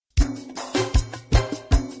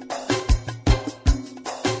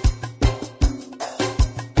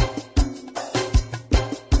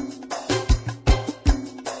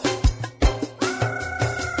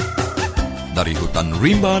Sultan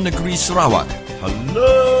Rimba Negeri Sarawak.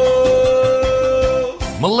 Hello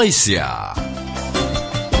Malaysia.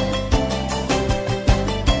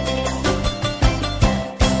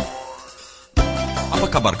 Apa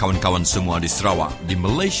khabar kawan-kawan semua di Sarawak, di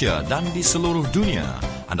Malaysia dan di seluruh dunia?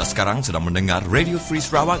 Anda sekarang sedang mendengar Radio Free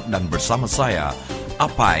Sarawak dan bersama saya,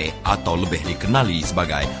 Apai atau lebih dikenali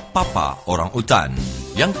sebagai Papa Orang Utan,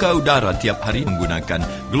 yang ke udara tiap hari menggunakan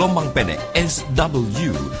gelombang pendek SW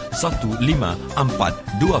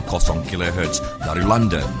 15420 kHz dari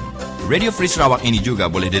London. Radio Free Sarawak ini juga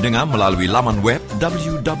boleh didengar melalui laman web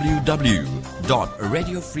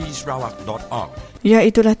www.radiofreesarawak.org. Ya,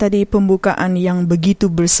 itulah tadi pembukaan yang begitu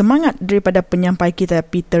bersemangat daripada penyampai kita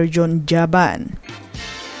Peter John Jaban.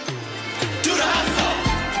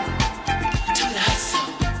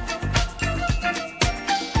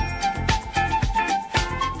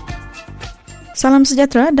 Salam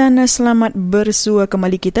sejahtera dan selamat bersua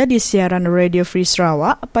kembali kita di siaran Radio Free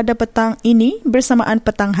Sarawak pada petang ini bersamaan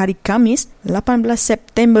petang hari Khamis 18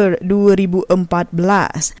 September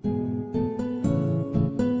 2014.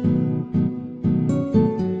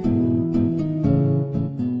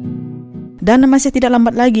 Dan masih tidak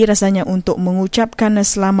lambat lagi rasanya untuk mengucapkan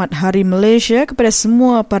selamat Hari Malaysia kepada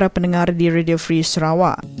semua para pendengar di Radio Free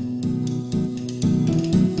Sarawak.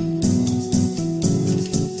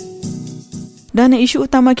 Dan isu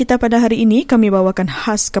utama kita pada hari ini, kami bawakan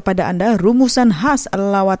khas kepada anda rumusan khas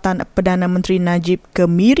lawatan Perdana Menteri Najib ke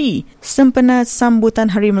Miri sempena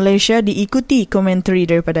sambutan Hari Malaysia, diikuti komentari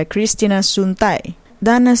daripada Christina Suntai.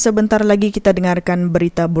 Dan sebentar lagi kita dengarkan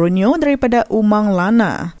berita Borneo daripada Umang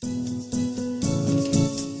Lana.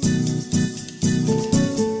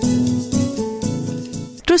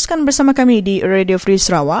 Teruskan bersama kami di Radio Free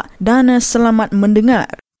Sarawak dan selamat mendengar.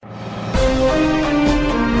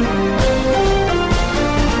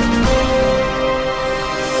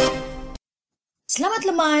 Selamat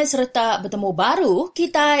lemai serta bertemu baru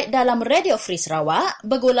kita dalam Radio Free Sarawak.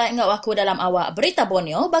 Bergulai dengan aku dalam awak berita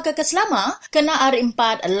Borneo bakal keselama kena hari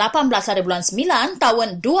 4, 18 hari bulan 9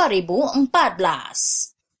 tahun 2014.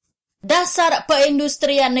 Dasar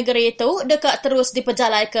perindustrian negeri itu dekat terus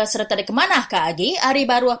diperjalai ke serta dikemanah ke agi hari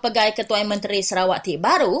baru pegai Ketua Menteri Sarawak Tik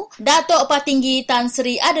Baru, Datuk Patinggi Tan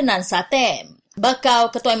Sri Adnan Satem.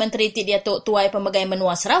 Bakau Ketua Menteri Tik Datuk Tuai Pemegai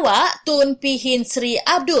Menua Sarawak, Tun Pihin Sri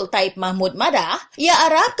Abdul Taib Mahmud Madah, ia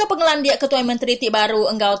harap ke pengelandiak Ketua Menteri Tik Baru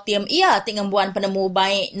enggau tim ia tingembuan penemu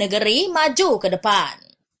baik negeri maju ke depan.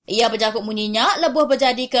 Ia berjakut munyinya lebuh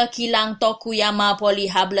berjadi ke kilang Tokuyama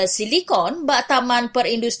Polyhable Silicon bak Taman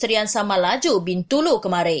Perindustrian Samalaju Bintulu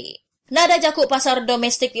kemari. Nada jakut pasar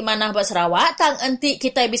domestik di mana buat Sarawak, tang entik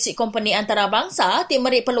kita bisik company antarabangsa ti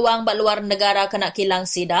meri peluang bak luar negara kena kilang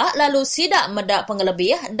sidak, lalu sidak medak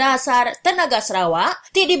pengelebih dasar tenaga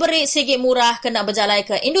Sarawak, ti diberi sigi murah kena berjalai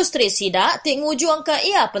ke industri sidak, ti ngujung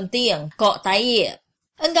ke ia penting, kok taib.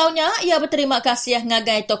 Enggaunya, ia berterima kasih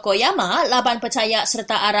ngagai Tokoyama, laban percaya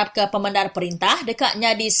serta Arab ke pemandar perintah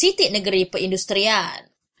dekatnya di Siti Negeri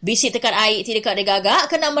Perindustrian. Bisi tekat air ti dekat digagak,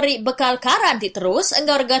 kena meri bekal karan ti terus,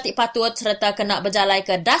 enggau rega ti patut serta kena berjalai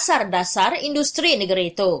ke dasar-dasar industri negeri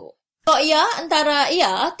itu. Kok ia, antara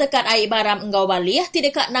ia, tekat air baram enggau balih, ti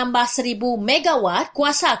dekat nambah 1000 megawatt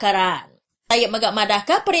kuasa karan. Tayyip megak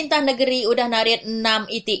madahkah perintah negeri udah narit 6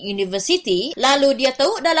 itik universiti, lalu dia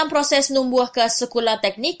tahu dalam proses numbuh ke sekolah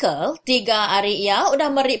teknikal, 3 hari ia udah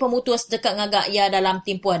meri pemutus dekat ngagak ia dalam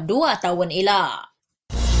tempoh 2 tahun ila.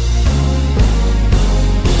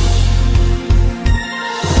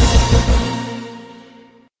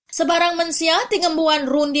 Sebarang mensia tingembuan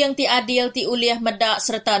runding ti adil ti uliah medak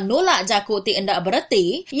serta nolak jakut ti endak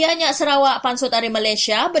bererti, ianya Sarawak pansut hari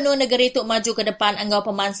Malaysia benua negeri tu maju ke depan enggau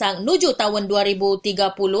pemansang nuju tahun 2030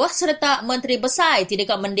 serta Menteri Besar ti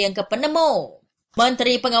dekat mendiang ke penemu.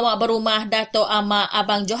 Menteri Pengawal Berumah Dato' Ahmad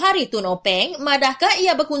Abang Johari Tun Openg madahkah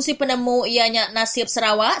ia berkongsi penemu ianya nasib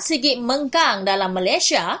Sarawak sigi mengkang dalam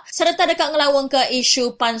Malaysia serta dekat ngelawang ke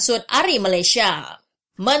isu pansut hari Malaysia.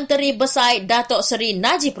 Menteri Besar Datuk Seri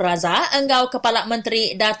Najib Razak, enggau Kepala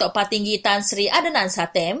Menteri Datuk Patinggi Tan Sri Adnan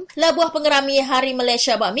Satem, lebuh pengerami Hari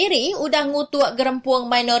Malaysia bak Miri udah ngutuk gerempuang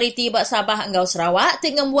minoriti bak Sabah enggau Sarawak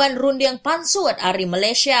tingembuan runding pansut Hari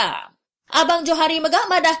Malaysia. Abang Johari megak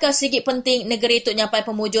madah ke sigi penting negeri tu nyampai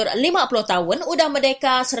pemujur 50 tahun udah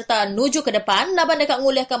merdeka serta nuju ke depan laban dekat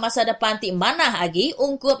ngulih ke masa depan ti manah lagi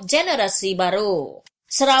ungkup generasi baru.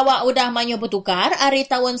 Sarawak udah mayuh bertukar hari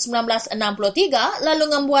tahun 1963 lalu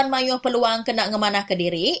ngembuan mayuh peluang kena ngemanah ke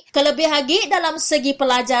diri. Kelebih lagi dalam segi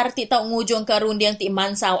pelajar ti tau ngujung ke runding ti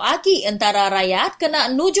mansau aki antara rakyat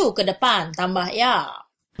kena nuju ke depan tambah ya.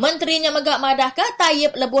 Menterinya megak madahkah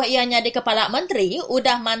Tayyip lebuh ianya di kepala menteri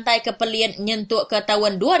udah mantai ke pelien nyentuk ke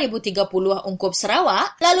tahun 2030 ungkup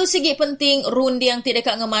Sarawak, lalu segi penting rundi yang tidak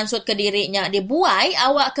ngemansut ke dirinya dibuai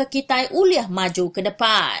awak ke kitai uliah maju ke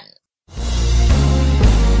depan.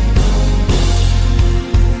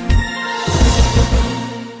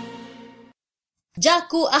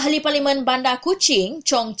 Jaku ahli Parlimen Bandar Kuching,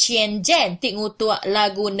 Chong Chien Jen, tik ngutuk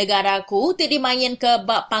lagu Negaraku tik dimain ke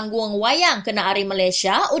bak panggung wayang kena Hari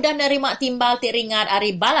Malaysia udah nerima timbal tik ringat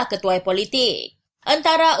Hari Bala Ketuai Politik.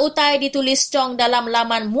 Antara utai ditulis Chong dalam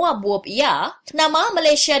laman Muabup ia, nama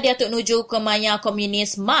Malaysia dia tuk nuju ke maya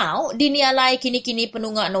komunis mau dinialai kini-kini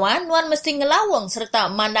penunggak nuan mesti ngelawang serta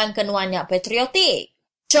mandang kenuannya patriotik.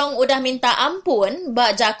 Chong udah minta ampun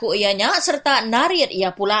bak jaku ianya serta narit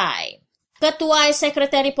ia pulai. Ketua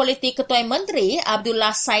Sekretari Politik Ketua Menteri Abdullah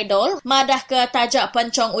Saidol madah ke tajak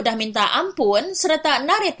pencong udah minta ampun serta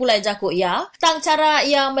narit pulai jaku ia tang cara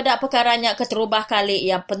yang medak perkaranya keterubah kali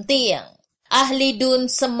yang penting. Ahli dun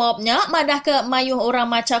semobnya madah ke mayuh orang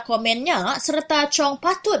maca komennya serta Chong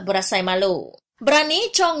patut berasai malu. Berani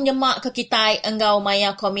Chong nyemak ke kitai enggau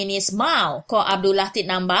maya komunis mau ko Abdullah tik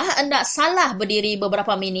nambah endak salah berdiri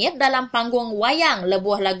beberapa minit dalam panggung wayang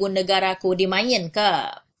lebuh lagu Negaraku dimain ke.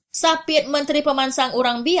 Sapit Menteri Pemansang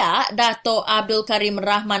Urang Biak, Dato' Abdul Karim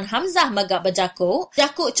Rahman Hamzah megak berjaku,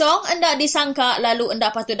 Jakuk Chong endak disangka lalu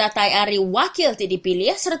endak patut datai hari wakil ti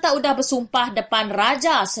dipilih serta udah bersumpah depan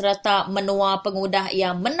raja serta menua pengudah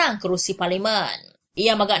yang menang kerusi parlimen.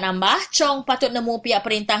 Ia megak nambah, Chong patut nemu pihak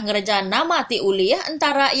perintah ngereja nama ti ulih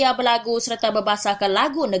antara ia berlagu serta berbahasa ke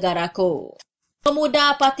lagu Negaraku.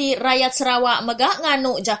 Pemuda Parti Rakyat Sarawak megak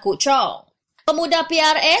nganuk Jakuk Chong. Pemuda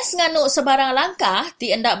PRS nganuk sebarang langkah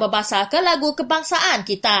ti endak berbahasa ke lagu kebangsaan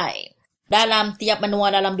kitai. Dalam tiap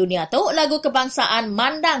menua dalam dunia tu, lagu kebangsaan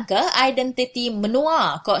mandang ke identiti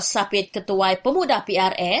menua kok sapit ketuai pemuda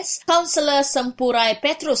PRS, Kaunselor Sempurai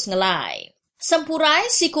Petrus ngelai. Sempurai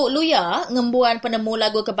sikuk luya ngembuan penemu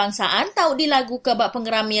lagu kebangsaan tau di lagu ke bak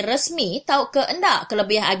pengerami resmi tau ke endak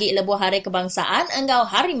kelebih agi lebuh hari kebangsaan enggau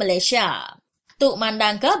Hari Malaysia. Tuk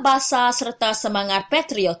mandang ke bahasa serta semangat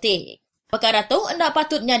patriotik. Perkara tu endak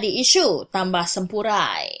patutnya diisu, tambah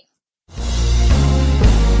Sempurai.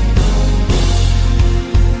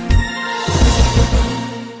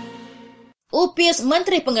 Upis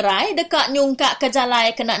Menteri Pengerai dekat nyungkak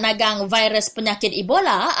kejalai kena nagang virus penyakit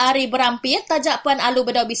Ebola, hari berampit tajapan alu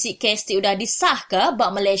bedau bisik kes ti udah disah ke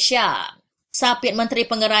bak Malaysia. Sapit Menteri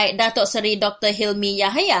Pengerai Datuk Seri Dr. Hilmi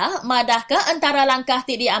Yahya madah ke antara langkah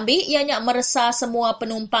ti diambil ianya meresa semua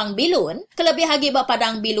penumpang bilun kelebih hagi bak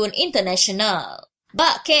Padang Bilun International.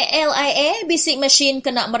 Bak KLIA bisik mesin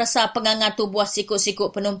kena meresa pengangat tubuh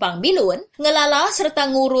sikut-sikut penumpang bilun ngelala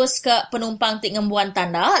serta ngurus ke penumpang ti ngembuan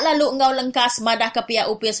tanda lalu engau lengkas madah ke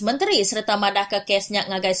pihak upis menteri serta madah ke kesnya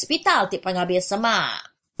ngagai hospital ti Pangabil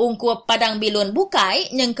Semak. Ungkup Padang Bilun bukai,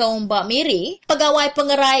 nyengkau mbak miri, pegawai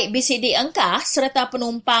pengerai bisi diengkah serta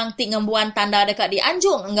penumpang ti ngembuan tanda dekat di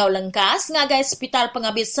Anjung enggau lengkas ngagai hospital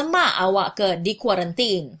Pengabil Semak awak ke di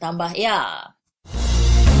kuarantin, tambah ya.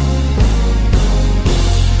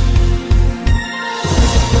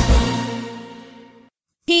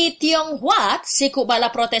 Hi Tiong Huat, sikuk bala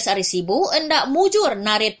protes hari Sibu, endak mujur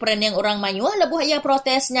narit perenyang orang Manyuh lebuh ia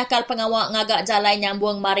protes nyakal pengawak ngagak jalai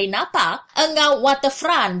nyambung mari napak, enggau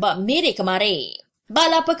waterfront bak miri kemari.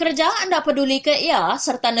 Bala pekerja endak peduli ke ia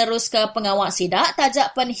serta nerus ke pengawak sidak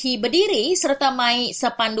tajak penhi berdiri serta mai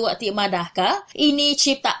sepandu ti madah ke, ini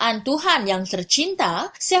ciptaan Tuhan yang tercinta,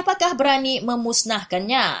 siapakah berani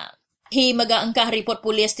memusnahkannya? Hi mega engkah report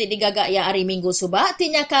polis ti digagak ya hari Minggu subak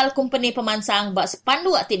ti nyakal kumpeni pemansang bak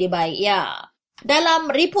sepandu ti dibaik ya.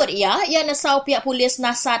 Dalam report ia nesau pihak polis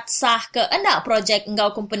nasat sah ke endak projek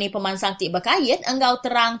enggau kumpeni pemansang ti berkait enggau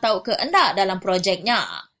terang tau ke endak dalam projeknya.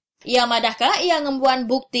 Ia madahkah ia ngembuan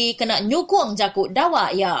bukti kena nyukung jakuk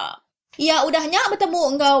dawa ia. Ia udahnya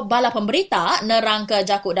bertemu enggau bala pemberita nerang ke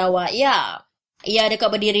jakuk dawa ia. Ia dekat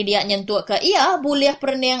berdiri dia nyentuk ke ia boleh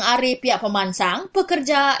perening ari pihak pemansang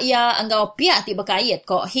pekerja ia enggau pihak ti berkait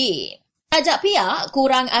kok hi. Ajak pihak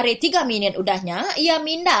kurang ari 3 minit udahnya ia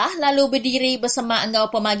mindah lalu berdiri bersama enggau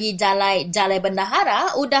pemagi jalai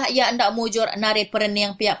bendahara udah ia endak mujur narit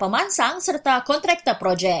perening pihak pemansang serta kontraktor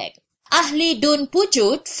projek. Ahli Dun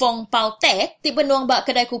Pucut, Fong Pau Tek, ti benuang bak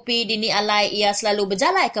kedai kopi dini alai ia selalu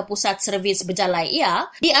berjalai ke pusat servis berjalai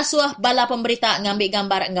ia, diasuh bala pemberita ngambil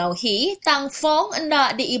gambar engau hi, tang Fong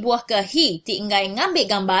endak diibuah ke hi, ti enggai ngambil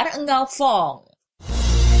gambar engau Fong.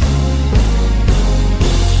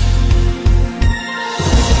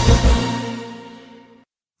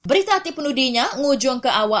 Berita ti penudinya ngujung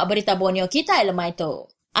ke awak berita Borneo kita lemai tu.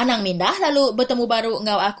 Anang mindah lalu bertemu baru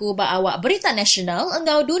engau aku ba awak berita nasional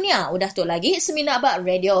engau dunia udah tu lagi seminak ba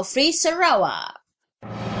Radio Free Sarawak.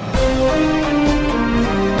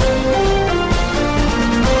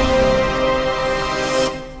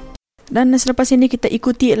 Dan selepas ini kita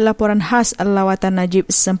ikuti laporan khas lawatan Najib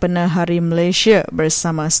sempena Hari Malaysia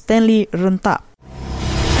bersama Stanley Runtap.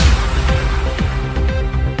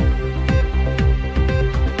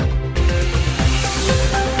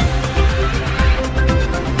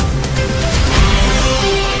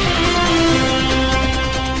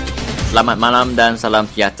 Selamat malam dan salam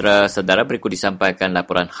sejahtera. Saudara, berikut disampaikan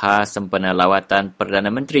laporan khas sempena lawatan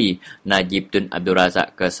Perdana Menteri Najib Tun Abdul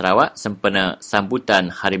Razak ke Sarawak sempena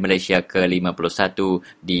sambutan Hari Malaysia ke-51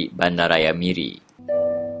 di Bandaraya Miri.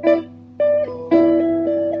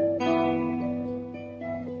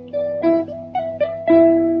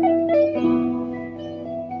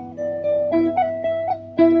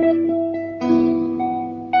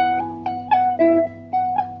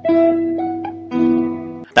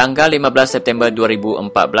 Tanggal 15 September 2014,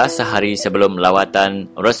 sehari sebelum lawatan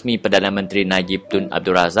resmi Perdana Menteri Najib Tun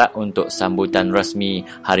Abdul Razak untuk sambutan resmi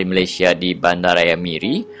Hari Malaysia di Bandaraya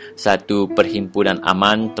Miri, satu perhimpunan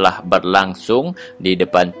aman telah berlangsung di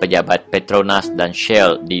depan pejabat Petronas dan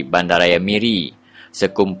Shell di Bandaraya Miri.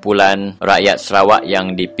 Sekumpulan rakyat Sarawak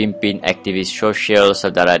yang dipimpin aktivis sosial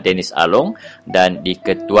saudara Dennis Along dan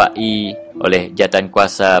diketuai oleh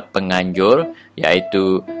jawatankuasa penganjur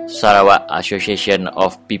iaitu Sarawak Association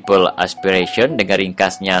of People Aspiration dengan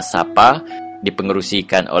ringkasnya SAPA,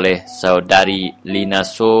 dipengerusikan oleh saudari Lina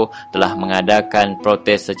So, telah mengadakan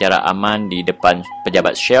protes secara aman di depan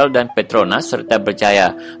pejabat Shell dan Petronas serta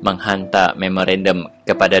berjaya menghantar memorandum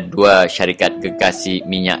kepada dua syarikat gergasi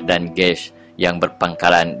minyak dan gas yang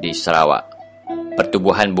berpangkalan di Sarawak.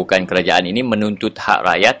 Pertubuhan bukan kerajaan ini menuntut hak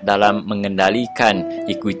rakyat dalam mengendalikan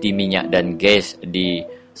ekuiti minyak dan gas di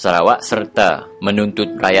Sarawak serta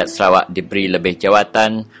menuntut rakyat Sarawak diberi lebih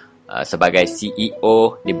jawatan sebagai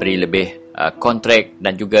CEO, diberi lebih kontrak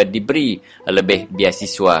dan juga diberi lebih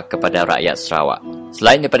beasiswa kepada rakyat Sarawak.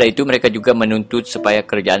 Selain daripada itu, mereka juga menuntut supaya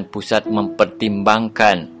kerajaan pusat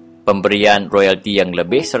mempertimbangkan pemberian royalti yang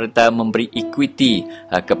lebih serta memberi ekuiti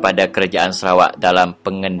kepada kerajaan Sarawak dalam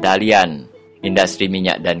pengendalian industri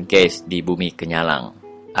minyak dan gas di Bumi Kenyalang.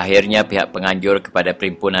 Akhirnya pihak penganjur kepada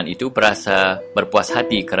perhimpunan itu berasa berpuas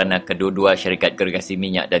hati kerana kedua-dua syarikat gergasi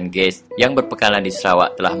minyak dan gas yang berpangkalan di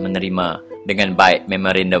Sarawak telah menerima dengan baik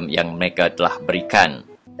memorandum yang mereka telah berikan.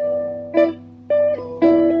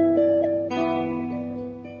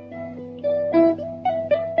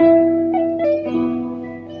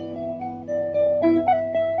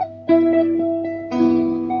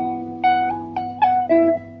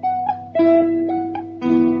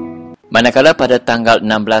 Manakala pada tanggal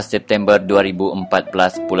 16 September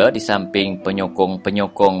 2014 pula, di samping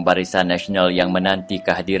penyokong-penyokong Barisan Nasional yang menanti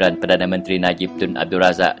kehadiran Perdana Menteri Najib Tun Abdul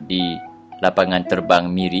Razak di lapangan terbang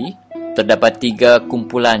Miri, terdapat tiga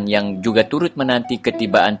kumpulan yang juga turut menanti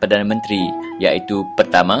ketibaan Perdana Menteri, iaitu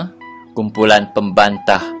pertama, kumpulan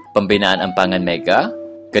pembantah pembinaan empangan mega,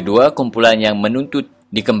 kedua, kumpulan yang menuntut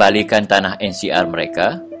dikembalikan tanah NCR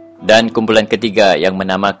mereka, dan kumpulan ketiga yang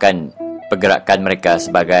menamakan pergerakan mereka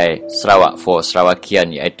sebagai Sarawak for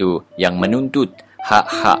Sarawakian, iaitu yang menuntut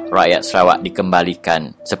hak-hak rakyat Sarawak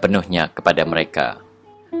dikembalikan sepenuhnya kepada mereka.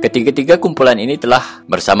 Ketiga-tiga kumpulan ini telah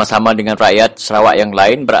bersama-sama dengan rakyat Sarawak yang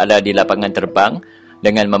lain berada di lapangan terbang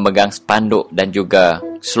dengan memegang spanduk dan juga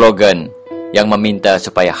slogan yang meminta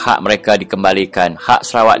supaya hak mereka dikembalikan, hak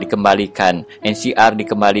Sarawak dikembalikan, NCR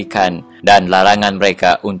dikembalikan dan larangan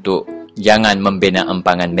mereka untuk jangan membina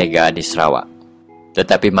empangan mega di Sarawak.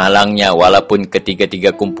 Tetapi malangnya, walaupun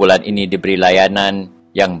ketiga-tiga kumpulan ini diberi layanan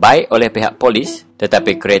yang baik oleh pihak polis,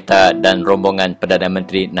 tetapi kereta dan rombongan Perdana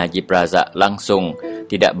Menteri Najib Razak langsung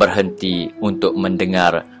tidak berhenti untuk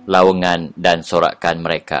mendengar lawangan dan sorakan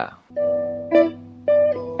mereka.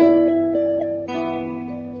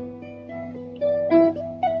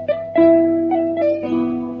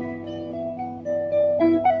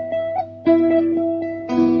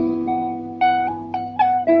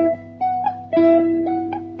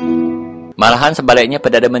 Malahan sebaliknya,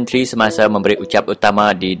 Perdana Menteri semasa memberi ucap utama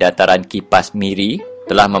di dataran kipas Miri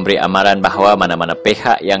telah memberi amaran bahawa mana-mana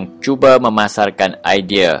pihak yang cuba memasarkan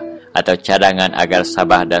idea atau cadangan agar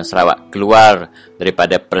Sabah dan Sarawak keluar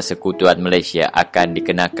daripada Persekutuan Malaysia akan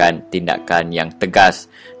dikenakan tindakan yang tegas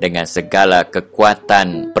dengan segala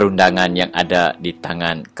kekuatan perundangan yang ada di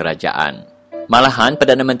tangan kerajaan. Malahan,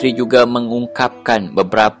 Perdana Menteri juga mengungkapkan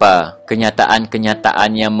beberapa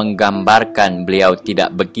kenyataan-kenyataan yang menggambarkan beliau tidak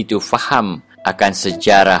begitu faham akan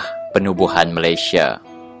sejarah penubuhan Malaysia.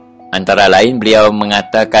 Antara lain, beliau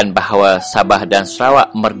mengatakan bahawa Sabah dan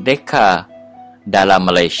Sarawak merdeka dalam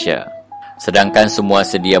Malaysia. Sedangkan semua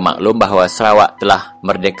sedia maklum bahawa Sarawak telah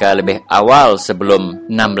merdeka lebih awal sebelum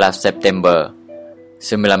 16 September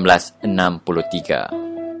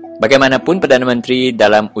 1963. Bagaimanapun, Perdana Menteri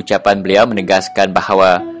dalam ucapan beliau menegaskan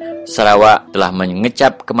bahawa Sarawak telah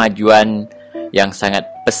mengecap kemajuan yang sangat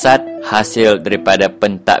pesat hasil daripada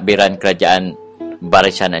pentadbiran kerajaan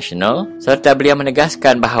Barisan Nasional, serta beliau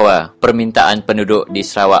menegaskan bahawa permintaan penduduk di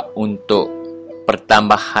Sarawak untuk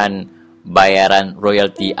pertambahan bayaran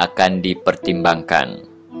royalti akan dipertimbangkan.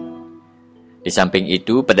 Di samping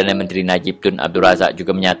itu, Perdana Menteri Najib Tun Abdul Razak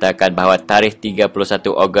juga menyatakan bahawa tarikh 31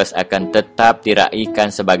 Ogos akan tetap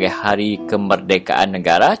diraikan sebagai Hari Kemerdekaan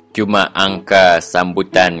Negara, cuma angka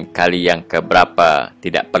sambutan kali yang keberapa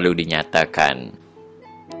tidak perlu dinyatakan.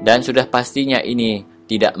 Dan sudah pastinya ini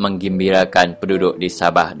tidak menggembirakan penduduk di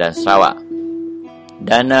Sabah dan Sarawak.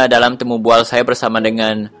 Dan dalam temu bual saya bersama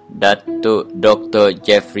dengan Datuk Dr.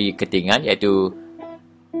 Jeffrey Ketingan, iaitu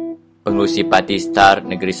pengerusi Parti Star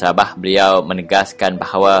Negeri Sabah, beliau menegaskan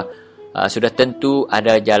bahawa sudah tentu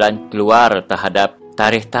ada jalan keluar terhadap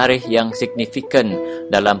tarikh-tarikh yang signifikan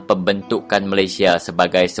dalam pembentukan Malaysia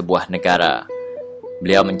sebagai sebuah negara.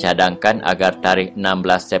 Beliau mencadangkan agar tarikh 16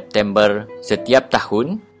 September setiap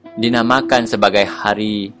tahun dinamakan sebagai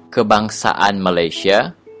Hari Kebangsaan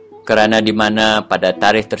Malaysia, kerana di mana pada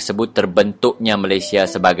tarikh tersebut terbentuknya Malaysia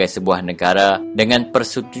sebagai sebuah negara dengan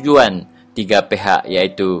persetujuan tiga pihak,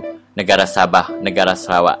 iaitu negara Sabah, negara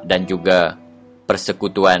Sarawak dan juga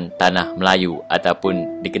Persekutuan Tanah Melayu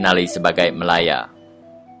ataupun dikenali sebagai Melaya.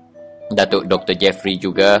 Datuk Dr. Jeffrey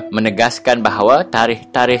juga menegaskan bahawa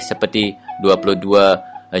tarikh-tarikh seperti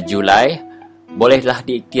 22 Julai bolehlah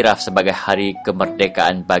diiktiraf sebagai Hari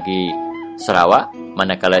Kemerdekaan bagi Sarawak,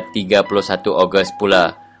 manakala 31 Ogos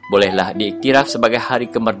pula bolehlah diiktiraf sebagai Hari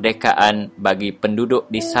Kemerdekaan bagi penduduk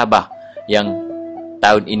di Sabah yang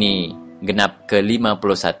tahun ini genap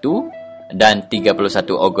ke-51, dan 31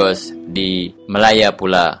 Ogos di Melaya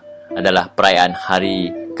pula adalah perayaan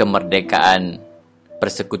Hari Kemerdekaan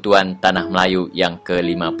Persekutuan Tanah Melayu yang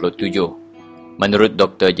ke-57. Menurut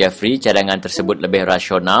Dr. Jeffrey, cadangan tersebut lebih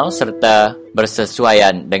rasional serta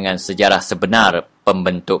bersesuaian dengan sejarah sebenar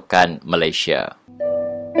pembentukan Malaysia.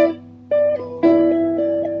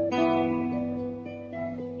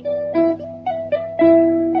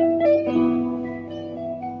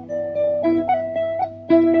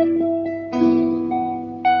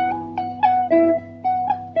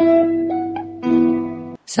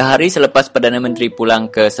 Sehari selepas Perdana Menteri pulang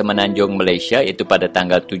ke Semenanjung Malaysia, iaitu pada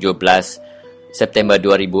tanggal 17 September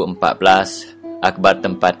 2014, akhbar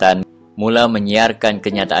tempatan mula menyiarkan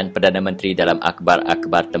kenyataan Perdana Menteri dalam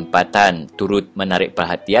akhbar-akhbar tempatan. Turut menarik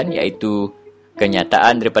perhatian iaitu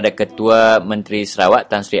kenyataan daripada Ketua Menteri Sarawak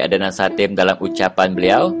Tan Sri Adenan Satem dalam ucapan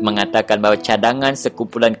beliau mengatakan bahawa cadangan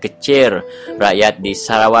sekumpulan kecil rakyat di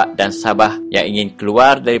Sarawak dan Sabah yang ingin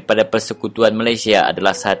keluar daripada Persekutuan Malaysia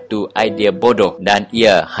adalah satu idea bodoh dan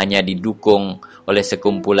ia hanya didukung oleh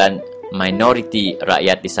sekumpulan minoriti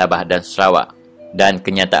rakyat di Sabah dan Sarawak. Dan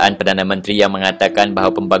kenyataan Perdana Menteri yang mengatakan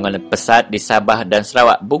bahawa pembangunan pesat di Sabah dan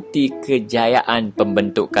Sarawak bukti kejayaan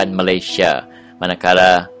pembentukan Malaysia,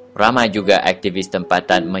 manakala ramai juga aktivis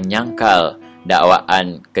tempatan menyangkal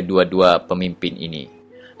dakwaan kedua-dua pemimpin ini.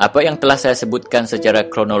 Apa yang telah saya sebutkan secara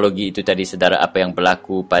kronologi itu tadi, saudara, apa yang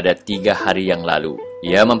berlaku pada 3 hari yang lalu.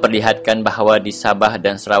 Ia memperlihatkan bahawa di Sabah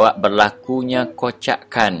dan Sarawak berlakunya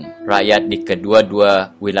kocakan. Rakyat di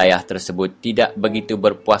kedua-dua wilayah tersebut tidak begitu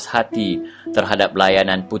berpuas hati terhadap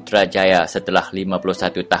layanan Putrajaya setelah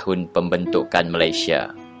 51 tahun pembentukan Malaysia.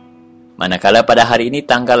 Manakala pada hari ini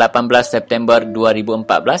tanggal 18 September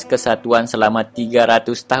 2014, Kesatuan selama 300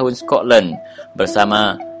 tahun Scotland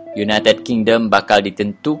bersama United Kingdom bakal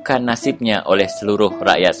ditentukan nasibnya oleh seluruh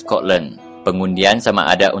rakyat Scotland. Pengundian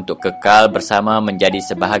sama ada untuk kekal bersama menjadi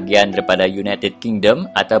sebahagian daripada United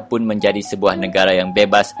Kingdom ataupun menjadi sebuah negara yang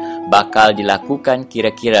bebas bakal dilakukan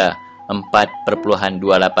kira-kira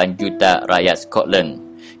 4.28 juta rakyat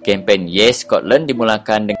Scotland. Kempen Yes Scotland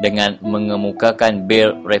dimulakan dengan mengemukakan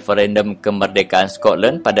bil referendum kemerdekaan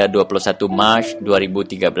Scotland pada 21 Mac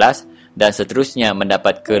 2013 dan seterusnya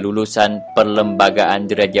mendapat kelulusan perlembagaan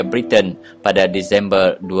diraja Britain pada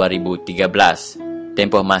Disember 2013.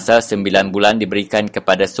 Tempoh masa 9 bulan diberikan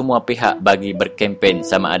kepada semua pihak bagi berkempen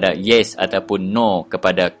sama ada yes ataupun no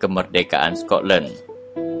kepada kemerdekaan Scotland.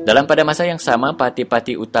 Dalam pada masa yang sama,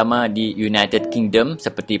 parti-parti utama di United Kingdom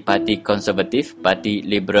seperti Parti Konservatif, Parti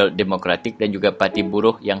Liberal Demokratik dan juga Parti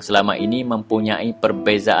Buruh yang selama ini mempunyai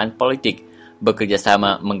perbezaan politik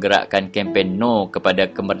bekerjasama menggerakkan kempen no kepada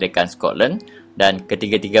kemerdekaan Scotland Dan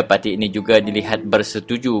ketiga-tiga parti ini juga dilihat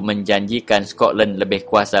bersetuju menjanjikan Scotland lebih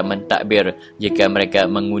kuasa mentadbir jika mereka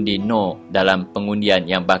mengundi no dalam pengundian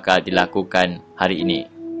yang bakal dilakukan hari ini.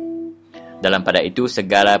 Dalam pada itu,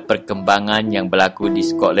 segala perkembangan yang berlaku di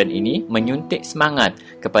Scotland ini menyuntik semangat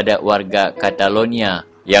kepada warga Catalonia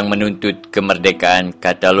yang menuntut kemerdekaan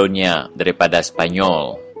Catalonia daripada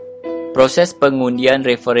Spanyol. Proses pengundian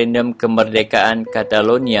referendum kemerdekaan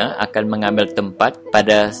Catalonia akan mengambil tempat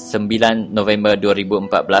pada 9 November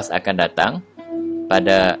 2014 akan datang.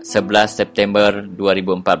 Pada 11 September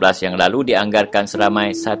 2014 yang lalu dianggarkan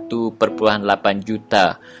seramai 1.8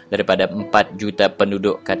 juta daripada 4 juta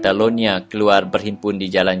penduduk Catalonia keluar berhimpun di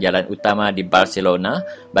jalan-jalan utama di Barcelona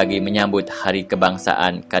bagi menyambut Hari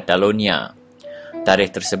Kebangsaan Catalonia.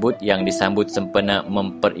 Tarikh tersebut yang disambut sempena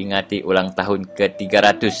memperingati ulang tahun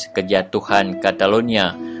ke-300 kejatuhan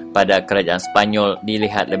Catalonia pada kerajaan Spanyol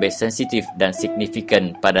dilihat lebih sensitif dan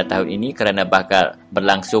signifikan pada tahun ini kerana bakal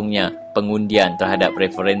berlangsungnya pengundian terhadap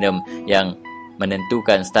referendum yang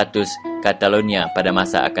menentukan status Catalonia pada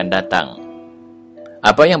masa akan datang.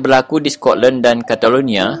 Apa yang berlaku di Scotland dan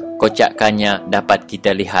Catalonia, kocakannya dapat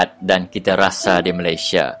kita lihat dan kita rasa di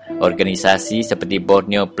Malaysia. Organisasi seperti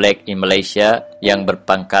Borneo Plague in Malaysia yang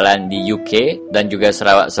berpangkalan di UK dan juga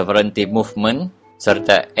Sarawak Sovereignty Movement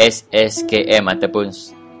serta SSKM ataupun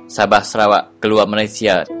Sabah Sarawak Keluar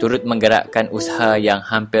Malaysia turut menggerakkan usaha yang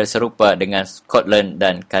hampir serupa dengan Scotland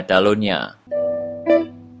dan Catalonia.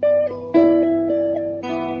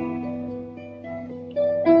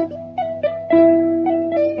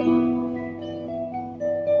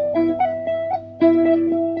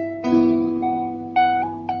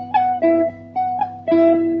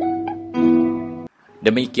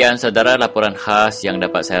 Demikian saudara laporan khas yang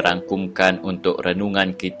dapat saya rangkumkan untuk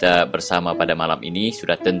renungan kita bersama pada malam ini.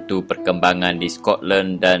 Sudah tentu perkembangan di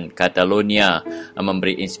Scotland dan Catalonia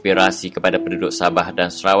memberi inspirasi kepada penduduk Sabah dan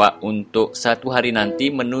Sarawak untuk satu hari nanti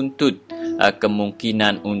menuntut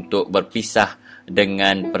kemungkinan untuk berpisah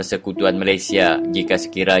dengan Persekutuan Malaysia jika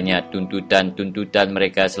sekiranya tuntutan-tuntutan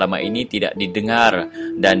mereka selama ini tidak didengar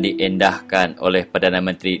dan diendahkan oleh Perdana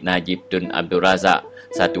Menteri Najib Tun Abdul Razak.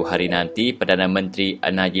 Satu hari nanti, Perdana Menteri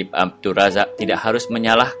Najib Abdul Razak tidak harus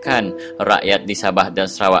menyalahkan rakyat di Sabah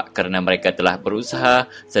dan Sarawak kerana mereka telah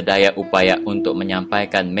berusaha sedaya upaya untuk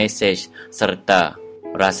menyampaikan mesej serta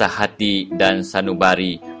rasa hati dan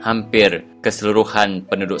sanubari hampir keseluruhan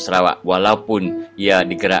penduduk Sarawak walaupun ia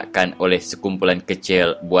digerakkan oleh sekumpulan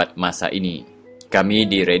kecil buat masa ini. Kami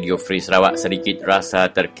di Radio Free Sarawak sedikit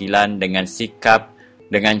rasa terkilan dengan sikap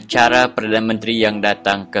dengan cara Perdana Menteri yang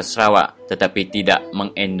datang ke Sarawak tetapi tidak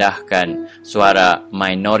mengendahkan suara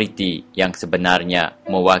minoriti yang sebenarnya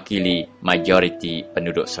mewakili majoriti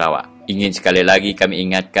penduduk Sarawak. Ingin sekali lagi kami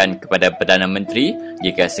ingatkan kepada Perdana Menteri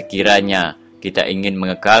jika sekiranya kita ingin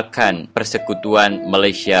mengekalkan persekutuan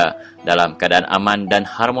Malaysia dalam keadaan aman dan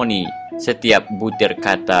harmoni, setiap butir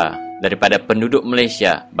kata daripada penduduk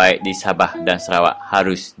Malaysia baik di Sabah dan Sarawak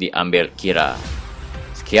harus diambil kira.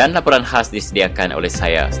 Sekian laporan khas disediakan oleh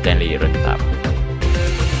saya, Stanley Rentap.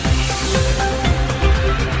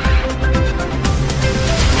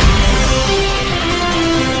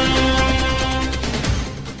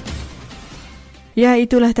 Ya,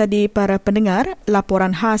 itulah tadi para pendengar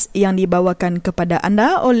laporan khas yang dibawakan kepada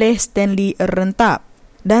anda oleh Stanley Rentap.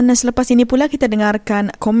 Dan selepas ini pula kita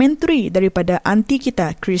dengarkan komentari daripada anti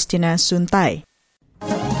kita, Christina Suntai.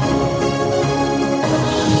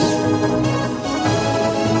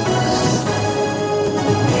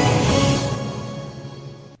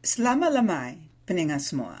 Selama-lamai, pendengar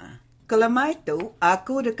semua. Kelemai tu,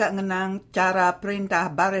 aku dekat ngenang cara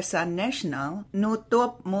Perintah Barisan Nasional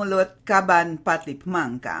nutup mulut Kaban Parti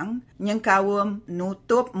Pemangkang, nyengkawum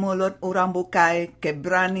nutup mulut orang bukai ke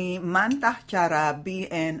berani mantah cara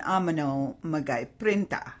BN UMNO megai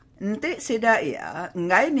perintah. Nanti sedaya,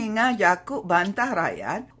 ngai ninga jakuk bantah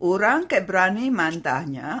rakyat, orang ke berani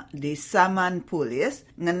mantahnya di saman polis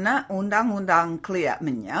ngena undang-undang kliak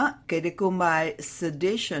minyak ke dikumbai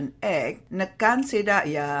Sedition Act nekan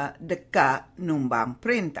sedaya dekat numbang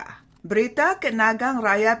perintah. Berita kenagang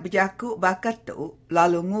rakyat berjakuk bakat tu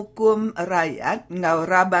lalu ngukum rakyat ngau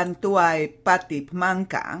raban tuai Parti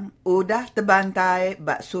Pemangkang udah terbantai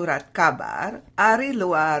bak surat kabar ari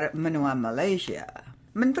luar menua Malaysia.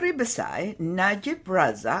 Menteri Besar Najib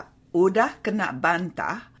Razak udah kena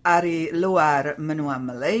bantah ari luar menua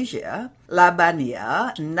Malaysia laban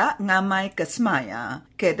ia nak ngamai kesemaya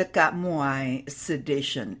ke dekat muai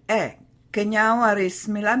Sedition Act. Kenyau hari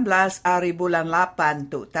 19 hari bulan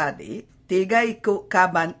 8 tu tadi, 3 ikut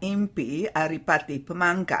kaban impi ari Parti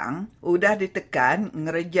Pemangkang udah ditekan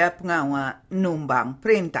ngereja pengawal numbang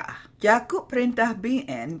perintah. Jakuk perintah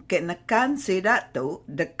BN ke nekan sedak tu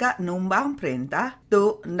dekat numbang perintah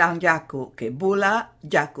tu ndang jakuk ke bula,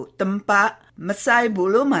 jakuk tempat, mesai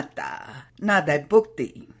bulu mata. Nadai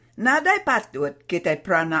bukti. Nadai patut kita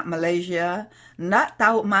peranak Malaysia nak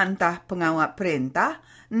tahu mantah pengawal perintah,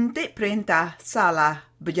 nanti perintah salah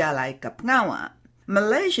berjalai ke pengawal.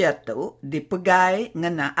 Malaysia tu dipegai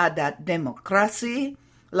ngena adat demokrasi,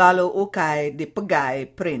 lalu ukai dipegai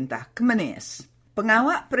perintah komunis.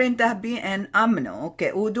 Pengawal perintah BN UMNO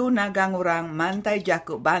ke udu nagang orang mantai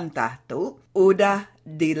jakuk bantah tu udah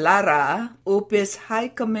dilara upis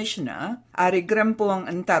High Commissioner ari Gerempung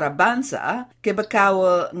Antarabangsa ke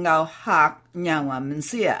bekawal ngau hak nyawa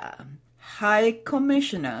manusia. High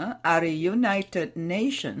Commissioner ari United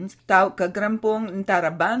Nations tau ke Gerempung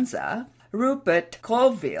Antarabangsa Rupert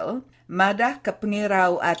Colville madah ke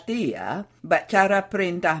pengirau atia bak cara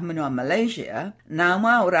perintah menua Malaysia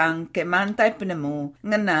nama orang ke mantai penemu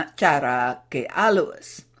ngena cara ke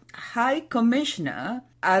alus. High Commissioner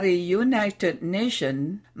ari United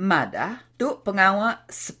Nations madah tu pengawal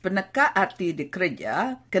sepeneka arti di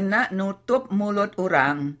kerja kena nutup mulut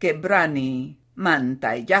orang ke berani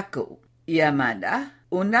mantai jaku. Ia madah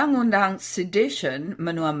undang-undang sedition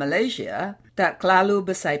menua Malaysia tak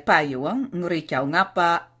kelalu besai payung ngericau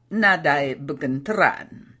ngapa nadai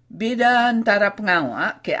begenteran. Bida antara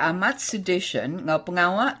pengawal ke amat sedition ngau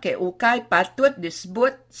pengawal ke ukai patut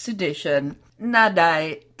disebut sedition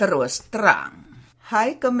nadai terus terang.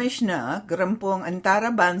 High Commissioner Gerempung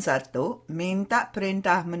Antarabangsa tu minta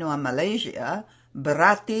perintah menua Malaysia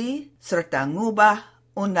berarti serta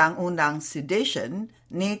ngubah undang-undang sedition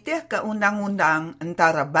nitih ke undang-undang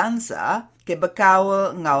antarabangsa ke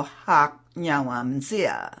bekawal ngau hak nyawa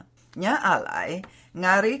manusia. Nya alai,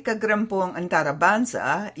 ngari ke Gerempung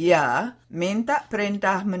Antarabangsa, ya minta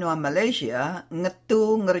perintah menua Malaysia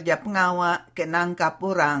ngetu ngerja pengawal ke nangkap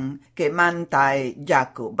orang ke mantai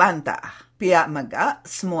jaku bantah. Pihak mega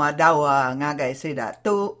semua dawa ngagai sedak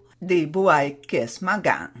tu dibuai kes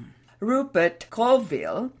magang. Rupert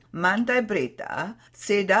Colville mantai berita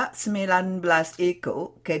sedak 19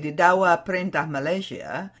 ikut ke didawa perintah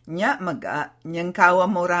Malaysia nyak mega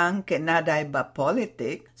nyengkawam orang ke nadai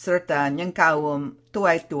berpolitik serta nyengkawam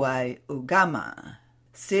tuai-tuai agama.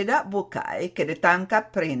 Sedak bukai ke ditangkap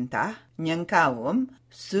perintah nyengkawam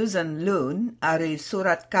Susan Loon ari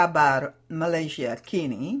Surat Kabar Malaysia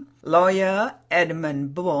kini, lawyer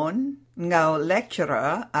Edmund Bone, ngau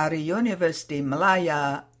lecturer ari Universiti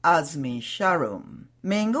Malaya Azmi Sharum.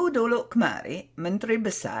 Minggu dulu kemari, Menteri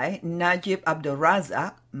Besar Najib Abdul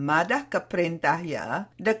Razak madah ke perintah ya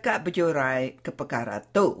dekat berjurai ke perkara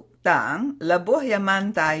tu. Tang lebuh ya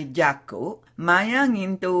mantai jaku mayang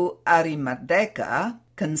itu ari merdeka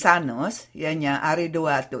Kensanus ianya ari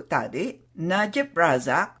dua tu tadi Najib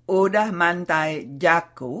Razak udah mantai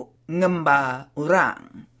jaku ngemba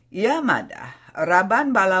orang. Ia madah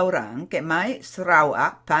raban bala orang ke mai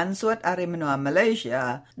Sarawak pansut ari menua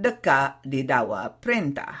Malaysia dekat didawa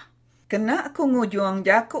perintah. Kena aku ngujung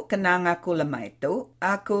jaku kenang aku lemah itu,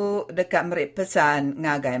 aku dekat merik pesan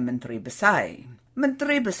ngagai Menteri Besar.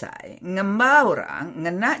 Menteri Besar ngemba orang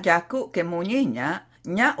ngena jaku ke munyinya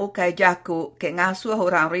nya ukai jaku ke ngasuh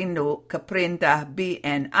orang rindu ke perintah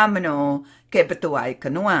BN UMNO ke betuai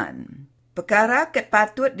kenuan. Perkara ke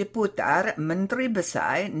patut diputar Menteri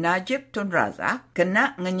Besar Najib Tun Razak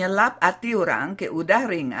kena ngenyelap hati orang ke udah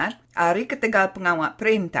ringat hari ketegal pengawal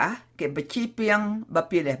perintah ke bercipiang,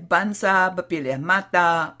 berpilih bangsa, berpilih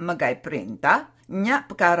mata, megai perintah,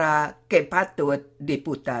 nyak perkara ke patut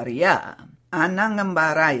diputar ya. Anang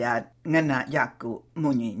ngembah rakyat ngena jaku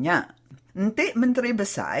munyinya. Nanti Menteri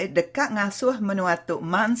Besar dekat ngasuh menuatu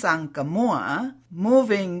mansang kemua,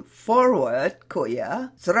 moving forward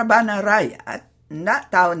kuya, serabana rakyat, nak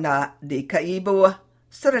tahu nak di keibuh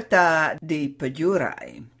serta di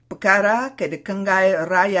pejurai. Perkara ke dikenggai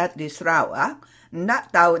rakyat di Sarawak,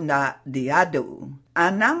 nak tahu nak diadu.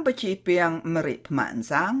 Anang bercipiang merik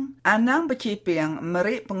pemansang, anang bercipiang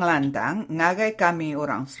merik pengelantang, ngagai kami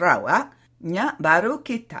orang Sarawak, nyak baru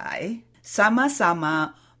kita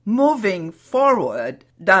sama-sama moving forward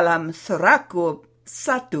dalam serakup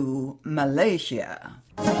satu Malaysia.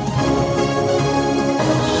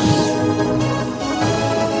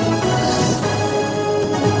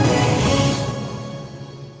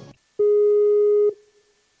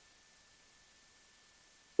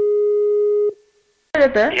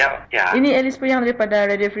 Doktor? Ya. Ini Alice Puyang daripada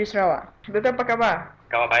Radio Free Sarawak. Doktor apa khabar?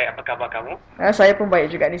 Kabar baik, apa khabar kamu? Saya pun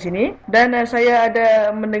baik juga di sini. Dan saya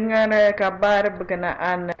ada mendengar kabar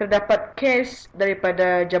berkenaan terdapat kes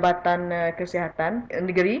daripada Jabatan Kesihatan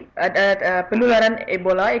Negeri. Ada penularan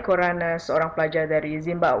Ebola ekoran seorang pelajar dari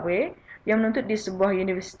Zimbabwe yang menuntut di sebuah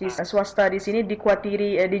universiti swasta di sini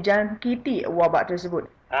dikuatiri dijangkiti wabak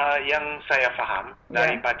tersebut. Yang saya faham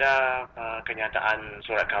daripada kenyataan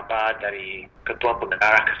surat khabar dari Ketua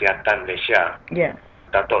Pengarah Kesihatan Malaysia,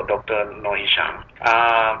 Datuk Dr. Noor Hisham,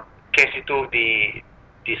 kes itu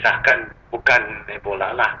disahkan bukan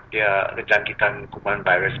Ebola lah, dia jangkitan kuman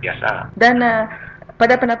virus biasa. Dan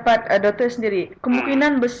pada pendapat doktor sendiri,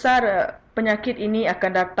 kemungkinan besar penyakit ini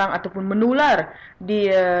akan datang ataupun menular di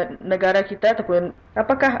negara kita ataupun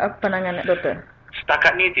apakah pandangan doktor?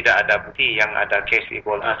 Setakat ni tidak ada bukti yang ada kes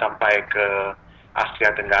Ebola sampai ke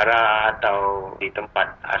Asia Tenggara atau di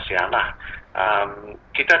tempat Asia lah.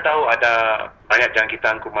 Kita tahu ada banyak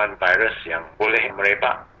jangkitan kuman virus yang boleh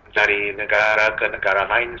merebak dari negara ke negara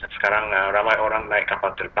lain. Sekarang ramai orang naik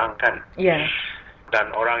kapal terbang kan.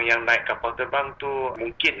 Dan orang yang naik kapal terbang tu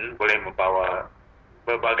mungkin boleh membawa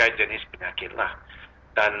berbagai jenis penyakit lah.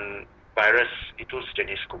 Dan virus itu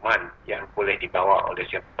sejenis kuman yang boleh dibawa oleh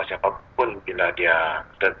siapa pun bila dia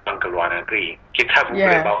terbang ke luar negeri. Kita pun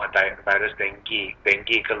boleh bawa virus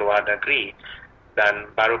denggi ke luar negeri.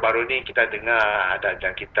 Dan baru-baru ni kita dengar ada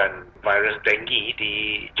jangkitan virus denggi di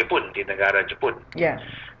Jepun, di negara Jepun.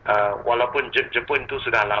 Walaupun Jepun itu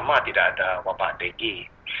sudah lama tidak ada wabak denggi.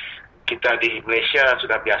 Kita di Malaysia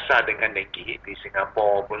sudah biasa dengan denggi. Di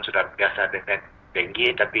Singapura pun sudah biasa dengan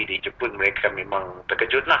denggi. Tapi di Jepun mereka memang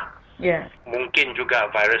terkejut lah. Mungkin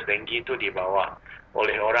juga virus denggi itu dibawa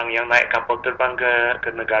oleh orang yang naik kapal terbang ke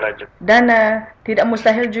negara Jepun. Dan tidak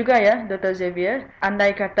mustahil juga ya, Dr. Xavier,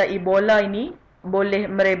 andai kata Ebola ini boleh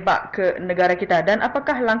merebak ke negara kita. Dan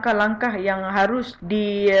apakah langkah-langkah yang harus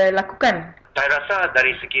dilakukan? Saya rasa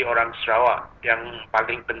dari segi orang Sarawak, yang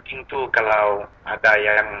paling penting tu kalau ada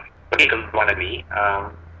yang pergi ke luar negeri,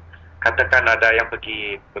 katakan ada yang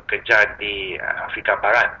pergi bekerja di Afrika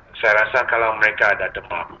Barat. Saya rasa kalau mereka ada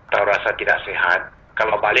demam atau rasa tidak sihat,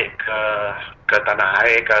 kalau balik ke tanah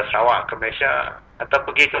air, ke Sarawak, ke Malaysia, atau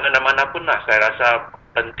pergi ke mana-mana pun lah, saya rasa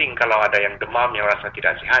penting kalau ada yang demam, yang rasa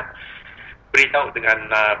tidak sihat, beritahu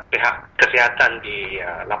dengan pihak kesihatan di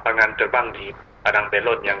lapangan terbang di Padang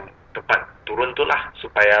Belon yang tempat turun tu lah,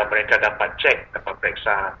 supaya mereka dapat cek, dapat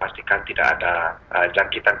periksa, pastikan tidak ada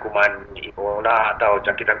jangkitan kuman Ebola atau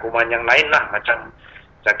jangkitan kuman yang lain lah, macam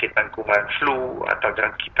jangkitan kuman flu atau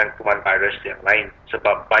jangkitan kuman virus yang lain.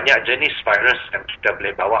 Sebab banyak jenis virus yang kita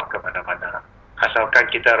boleh bawa ke mana-mana. Asalkan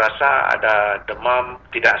kita rasa ada demam,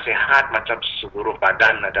 tidak sihat, macam seluruh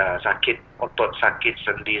badan ada sakit, otot sakit,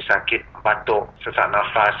 sendi sakit, batuk, sesak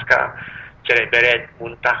nafas kah, ceret-beret,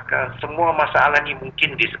 muntah kah, semua masalah ni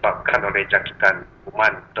mungkin disebabkan oleh jangkitan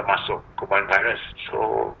kuman, termasuk kuman virus.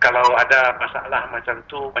 So, kalau ada masalah macam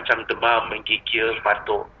tu, macam demam, menggigil,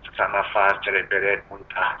 batuk, sesak nafas, ceret-beret,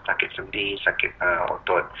 muntah, sakit sendi, sakit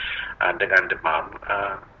otot dengan demam,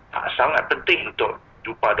 sangat penting untuk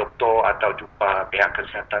jumpa doktor atau jumpa pihak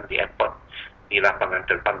kesihatan di airport, di lapangan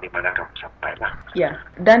terbang di mana kamu sampai lah.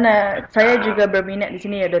 Dan saya juga berminat di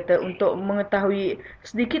sini ya doktor untuk mengetahui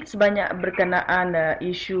sedikit sebanyak berkenaan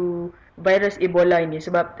isu virus Ebola ini.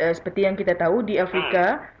 Sebab seperti yang kita tahu di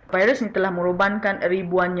Afrika, virus ini telah merubahkan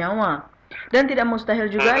ribuan nyawa. Dan tidak mustahil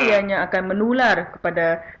juga ianya akan menular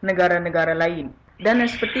kepada negara-negara lain. Dan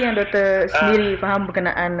seperti yang doktor sendiri faham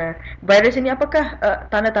berkenaan virus ini, apakah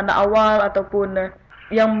tanda-tanda awal ataupun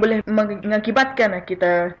yang boleh mengakibatkan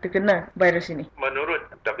kita terkena virus ini?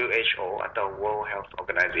 Menurut WHO atau World Health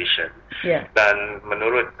Organization dan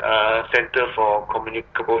menurut Center for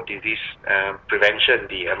Communicable Disease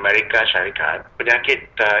Prevention di Amerika Syarikat, penyakit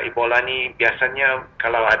Ebola ni biasanya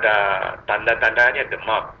kalau ada tanda-tandanya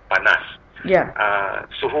demam, panas.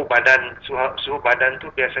 Suhu badan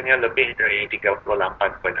tu biasanya lebih dari 38.6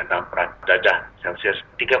 darjah Celsius,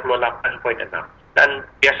 38.6. Dan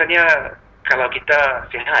biasanya kalau kita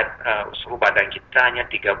sihat, suhu badan kita hanya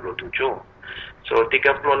 37. So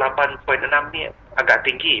 38.6 ni agak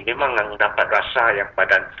tinggi. Memang dapat rasa yang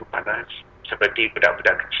badan itu panas. Seperti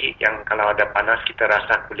budak-budak kecil yang kalau ada panas kita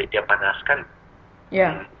rasa kulit dia panas kan.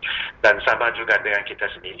 Dan sama juga dengan kita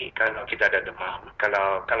sendiri. Kalau kita ada demam,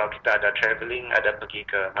 kalau kita ada travelling, ada pergi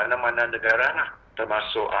ke mana-mana negara lah,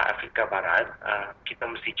 termasuk Afrika Barat, kita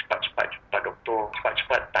mesti cepat-cepat jumpa doktor,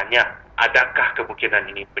 cepat-cepat tanya, adakah kemungkinan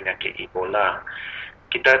ini penyakit Ebola.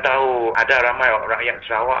 Kita tahu ada ramai rakyat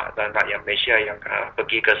Sarawak dan rakyat Malaysia yang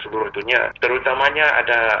pergi ke seluruh dunia. Terutamanya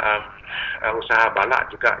ada usaha balak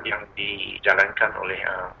juga yang dijalankan oleh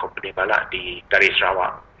company balak dari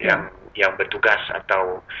Sarawak yang bertugas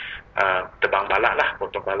atau tebang balak lah,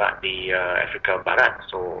 potong balak di Afrika Barat.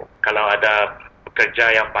 So kalau ada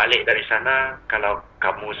pekerja yang balik dari sana, kalau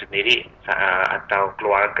kamu sendiri atau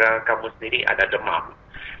keluarga kamu sendiri ada demam,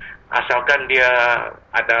 asalkan dia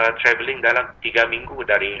ada travelling dalam 3 minggu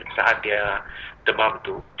dari saat dia demam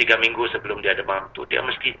tu, 3 minggu sebelum dia demam tu, dia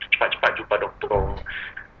mesti cepat-cepat jumpa doktor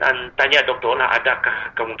dan tanya doktor lah, adakah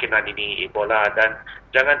kemungkinan ini Ebola, dan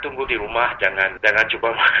jangan tunggu di rumah, jangan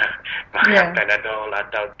cuba makan Panadol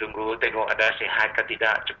atau tunggu tengok ada sihat ke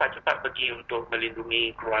tidak. Cepat-cepat pergi untuk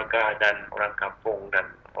melindungi keluarga dan orang kampung dan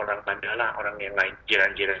orang bandar lah, orang yang lain,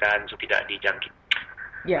 jiran-jiran, so tidak dijangkit.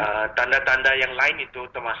 Tanda-tanda yang lain itu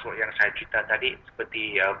termasuk yang saya cerita tadi,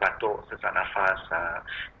 seperti batuk, sesak nafas,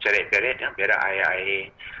 ceret-beret, berak air-air,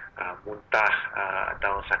 muntah,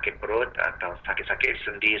 atau sakit perut, atau sakit-sakit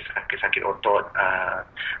sendi, sakit-sakit otot,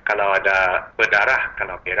 kalau ada berdarah,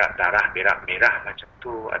 kalau berak merah macam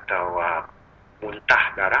tu, atau muntah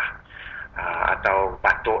darah, atau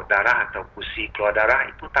batuk darah, atau gusi keluar darah,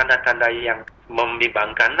 itu tanda-tanda yang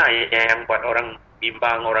membimbangkan lah, yang buat orang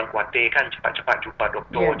bimbang, orang khawatir kan. Cepat-cepat jumpa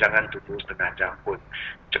doktor, jangan tunggu setengah jam pun,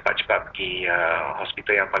 cepat-cepat pergi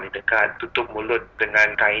hospital yang paling dekat, tutup mulut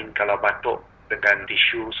dengan kain kalau batuk, dengan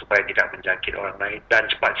tisu supaya tidak menjangkit orang lain, dan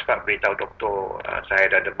cepat-cepat beritahu doktor, saya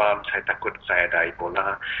ada demam, saya takut saya ada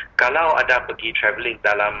Ebola. Kalau ada pergi travelling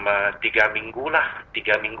dalam 3 minggu lah,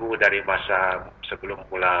 3 minggu dari masa sebelum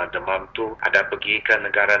mula demam tu, ada pergi ke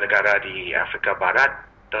negara-negara di Afrika Barat,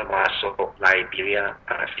 termasuk Liberia,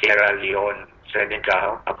 Sierra Leone,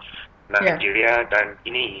 Senegal, Nigeria, dan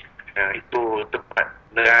ini itu tempat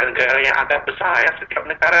negara-negara yang agak besar ya. Setiap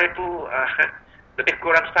negara itu lebih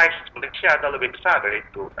kurang saiz Malaysia atau lebih besar dari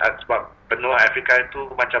itu, sebab benua Afrika itu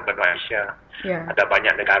macam benua Asia. Ada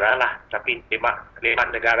banyak negara lah, tapi 5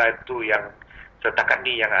 negara itu yang setakat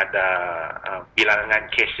ni yang ada bilangan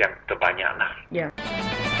kes yang terbanyak lah.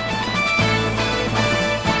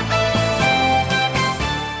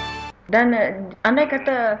 Dan andai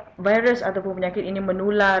kata virus ataupun penyakit ini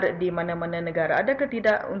menular di mana-mana negara, adakah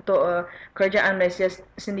tidak untuk kerajaan Malaysia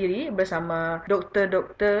sendiri bersama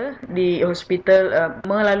doktor-doktor di hospital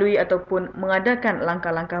melalui ataupun mengadakan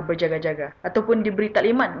langkah-langkah berjaga-jaga ataupun diberi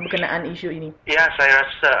taklimat berkenaan isu ini? Ya, saya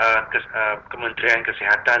rasa Kementerian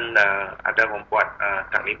Kesihatan ada membuat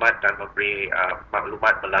taklimat dan memberi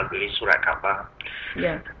maklumat melalui surat khabar.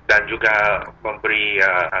 Dan juga memberi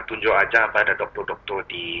tunjuk ajar pada doktor-doktor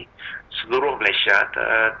di seluruh Malaysia,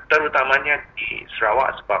 terutamanya di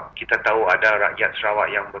Sarawak, sebab kita tahu ada rakyat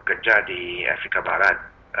Sarawak yang bekerja di Afrika Barat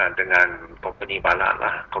dengan company balak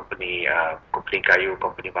lah, company kayu,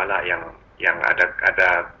 company balak yang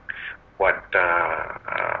ada buat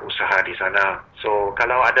usaha di sana. So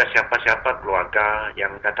kalau ada siapa-siapa keluarga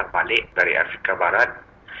yang datang balik dari Afrika Barat,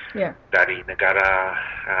 dari negara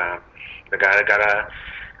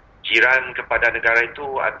jiran kepada negara itu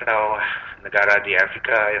atau negara di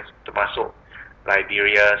Afrika yang termasuk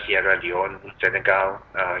Liberia, Sierra Leone, Senegal,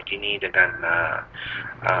 Guinea dengan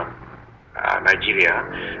Nigeria.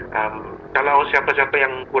 Kalau siapa-siapa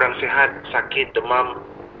yang kurang sihat, sakit, demam,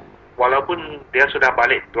 walaupun dia sudah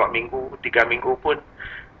balik 2 minggu, 3 minggu pun,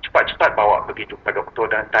 cepat-cepat bawa pergi jumpa doktor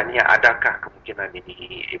dan tanya adakah kemungkinan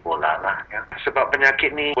ini Ebola lah. Sebab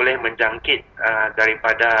penyakit ni boleh menjangkit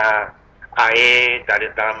daripada air dari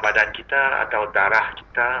dalam badan kita atau darah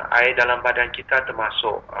kita. Air dalam badan kita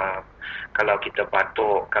termasuk kalau kita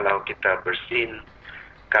batuk, kalau kita bersin,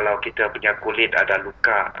 kalau kita punya kulit ada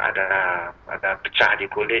luka, ada pecah di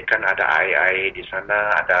kulit, kan ada air-air di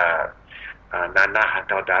sana, ada nanah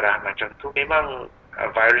atau darah macam tu. Memang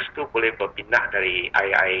virus tu boleh berpindah dari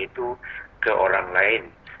air-air itu ke orang lain.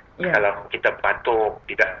 Kalau kita batuk,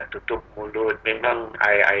 tidak tutup mulut, memang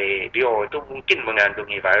air-air dia itu mungkin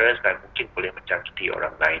mengandungi virus dan mungkin boleh menjangkiti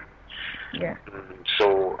orang lain.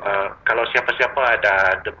 So, kalau siapa-siapa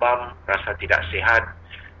ada demam, rasa tidak sihat,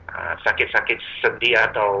 sakit-sakit sendi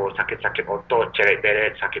atau sakit-sakit otot,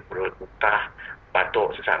 ceret-beret, sakit perut, muntah,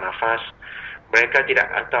 batuk, sesak nafas, mereka tidak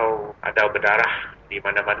atau ada berdarah di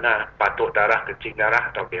mana-mana, batuk darah, kencing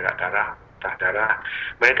darah atau berak darah, muntah darah,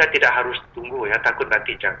 mereka tidak harus tunggu takut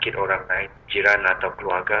nanti jangkit orang lain, jiran atau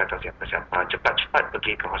keluarga atau siapa-siapa. Cepat-cepat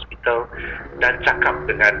pergi ke hospital dan cakap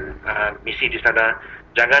dengan misi di sana,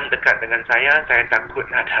 jangan dekat dengan saya takut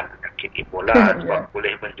ada penyakit Ebola sebab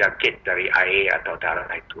boleh menjangkit dari air atau darah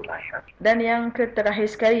itulah. Dan yang terakhir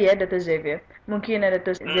sekali Dr. Xavier, mungkin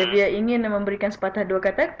Dr. Xavier ingin memberikan sepatah dua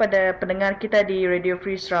kata kepada pendengar kita di Radio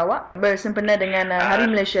Free Sarawak bersempena dengan Hari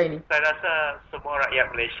Malaysia ini. Saya rasa semua rakyat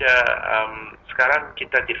Malaysia sekarang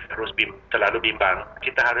kita tidak harus terlalu bimbang.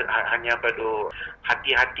 Kita harus hanya perlu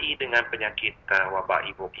hati-hati dengan penyakit wabak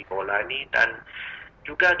Ebola ini, dan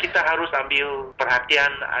juga kita harus ambil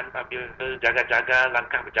perhatian, ambil jaga-jaga,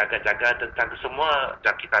 langkah berjaga-jaga tentang semua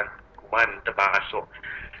jangkitan kuman termasuk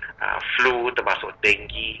flu, termasuk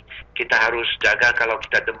denggi. Kita harus jaga kalau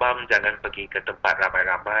kita demam, jangan pergi ke tempat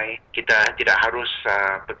ramai-ramai. Kita tidak harus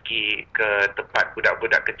pergi ke tempat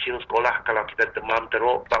budak-budak kecil sekolah kalau kita demam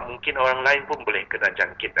teruk. Sebab mungkin orang lain pun boleh kena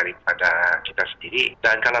jangkit daripada kita sendiri.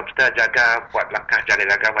 Dan kalau kita jaga, buat langkah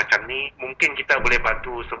jaga-jaga macam ni, mungkin kita boleh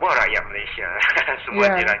bantu semua rakyat Malaysia. Semua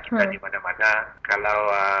jiran kita di mana-mana.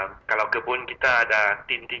 Kalau kebun kita ada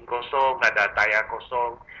tin-tin kosong, ada tayar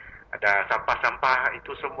kosong, ada sampah-sampah,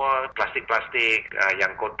 itu semua plastik-plastik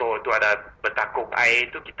yang kotor itu ada bertakung air,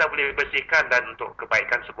 itu kita boleh bersihkan dan untuk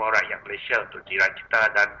kebaikan semua rakyat Malaysia, untuk jiran kita,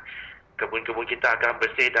 dan kebun-kebun kita akan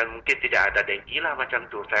bersih dan mungkin tidak ada denggi lah macam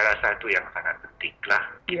tu. Saya rasa itu yang sangat penting lah.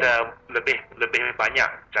 Kita lebih banyak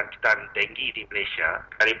jangkitan denggi di Malaysia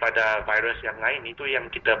daripada virus yang lain. Itu yang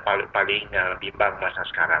kita paling bimbang masa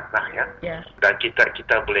sekarang lah ya. Dan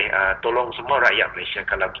kita boleh tolong semua rakyat Malaysia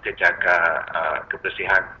kalau kita jaga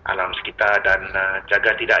kebersihan alam sekitar dan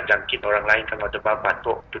jaga tidak jangkit orang lain. Kalau demam,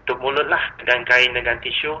 batuk, tutup mulut lah dengan kain, dengan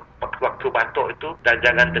tisu waktu batuk itu, dan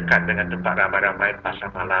jangan dekat dengan tempat ramai-ramai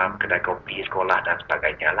pasar malam, kedai kopi, sekolah dan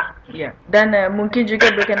sebagainya lah. Ya. Dan mungkin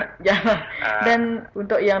juga dan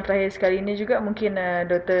untuk yang terakhir sekali ini juga mungkin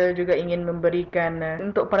doktor juga ingin memberikan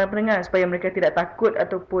untuk para pendengar supaya mereka tidak takut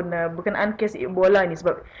ataupun berkenaan kes Ebola ini,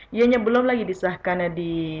 sebab ianya belum lagi disahkan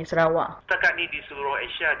di Sarawak. Setakat ni di seluruh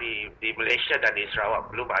Asia, di Malaysia dan di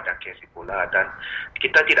Sarawak belum ada kes Ebola, dan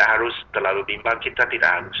kita tidak harus terlalu bimbang, kita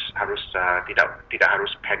tidak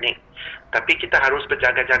harus panik. Tapi kita harus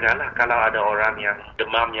berjaga-jagalah kalau ada orang yang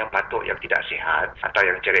demam, yang batuk, yang tidak sihat atau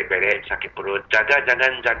yang cerit-berit, sakit perut.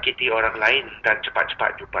 Jangan jangkiti orang lain dan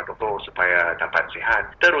cepat-cepat jumpa doktor supaya dapat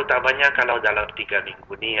sihat. Terutamanya kalau dalam 3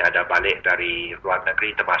 minggu ni ada balik dari luar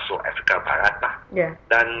negeri termasuk Afrika Barat lah.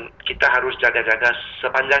 Dan kita harus jaga-jaga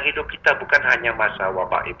sepanjang hidup kita, bukan hanya masa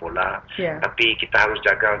wabak Ebola. Tapi kita harus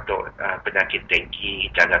jaga untuk penyakit denggi,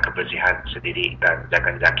 jaga kebersihan sendiri dan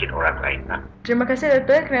jangan jangkit orang lain lah. Terima kasih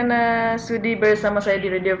doktor kerana sudi bersama saya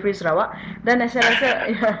di Radio Free Sarawak, dan saya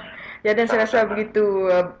rasa begitu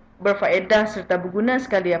berfaedah serta berguna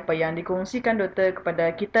sekali apa yang dikongsikan doktor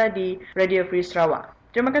kepada kita di Radio Free Sarawak.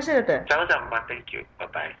 Terima kasih doktor. Sama-sama, thank you.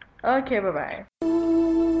 Bye-bye. Okay, bye-bye.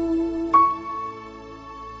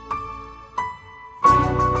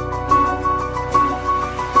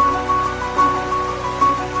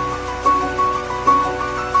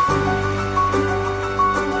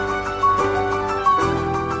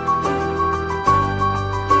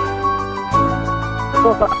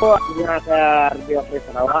 Aku dengar Radio Free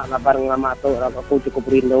Sarawak, labar ngama tu, aku cukup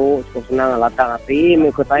rindu, cukup senang latang hati,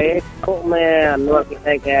 mengikut saya, aku meluar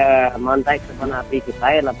kita ke mantai ke mana hati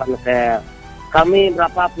kita, labar ke kami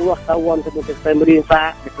berapa puluh tahun sebelum kita berinsa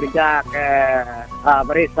bekerja ke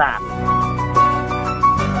barisan.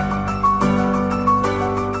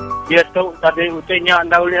 Dia tu tadi utinya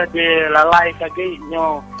anda boleh dilalai kaki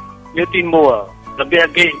nyo timbul, lebih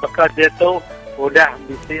lagi bakal dia tu udah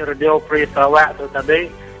bisi Radio Free Sarawak tu tadi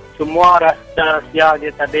semua rasa sia dia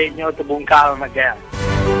tadinya terbungkal macam.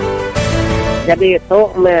 Jadi itu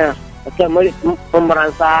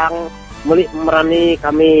merangsang merani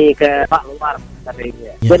kami ke Pak luar tadi.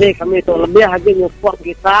 Jadi kami itu lebih lagi support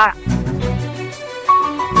kita.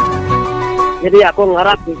 Jadi aku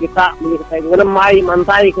ngarap kita mengemai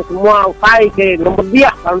mantai ke semua utai ke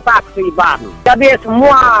nomordiah tantak seiban. Jadi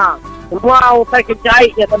semua utai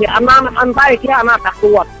kecai ya tadi anak antai kia anak tak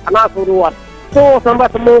kuat, anak suruat. So sampai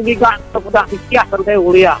semua giga sudah disiap sampai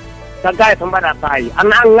ulia. Jagai sampai datai,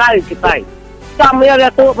 anak ngai kita. Kami ada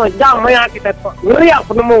tu macam maya kita ngeriak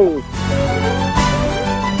penemu.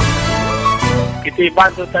 Kita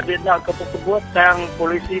bantu tadi nak kebut yang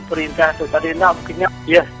polisi perintah tu tadi nak kena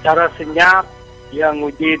ya secara senyap yang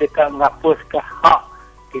uji dekat menghapus ke hak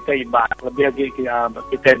kita ibarat lebih lagi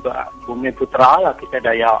kita Bumi Putra lah kita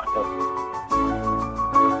Dayak tu.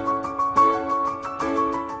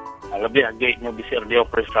 Lebih lagi nyu bisik Radio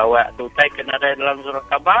Free Sarawak tu tai kena ada dalam surat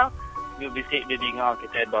khabar nyu bisik di dengar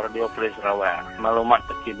kita Radio Free Sarawak maklumat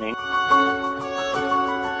terkini.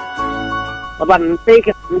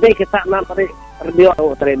 Nanti kita nak radio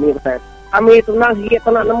training kita. Kami tunang sikit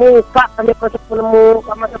nak nemu kak kami masuk penemu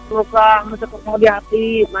kami masuk di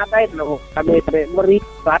hati matai dulu kami beri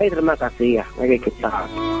terima kasih ya bagi kita.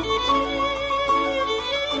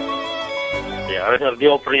 Ya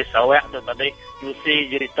Radio Free Sarawak tu tadi Yusi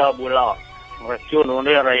cerita bola meracun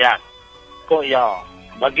oleh rakyat. Kok ya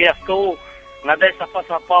bagi aku nadai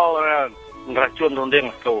siapa-siapa orang meracun runding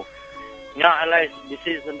aku. Nya alai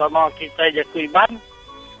bisi sentama kita jaku iban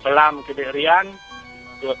salam kedirian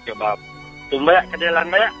tuat kebab. Tumbayak ke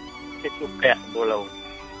dalam bayak, kecukai bolau.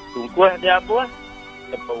 Tungkuah dia apa?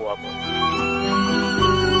 Tepau apa.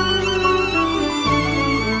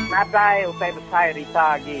 Nadai utai besai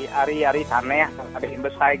rita lagi hari-hari tanah. Ada yang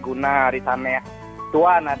besai guna hari tanah.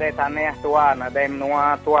 Tuan ada tanah, tuan ada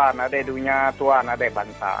menua, tuan ada dunia, tuan ada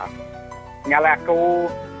bangsa. Nyala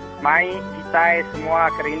aku, mai kita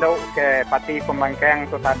semua kerindau ke parti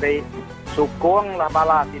pembangkang tu tadi. Sukunglah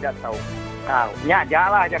bala tidak tahu. Tahu. Nyak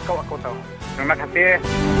jalah aja kau aku tahu. Terima kasih.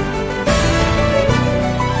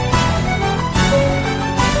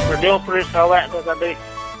 Radio Free Sarawak tu tadi.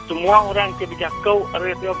 Semua orang kebijakau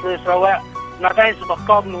Radio Free Sarawak. Nadai sebab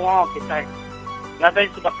menua kita.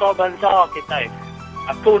 Nadai sebab bangsa kita.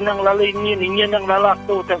 Aku nang lalu ingin nang lalu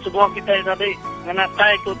aku dan semua kita tadi.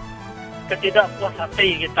 Nadai tu ketidakpuas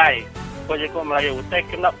hati kita. Kau jago Melayu. Utai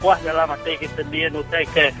kena puas dalam hati kita dia. Utai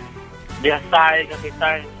ke biasa ke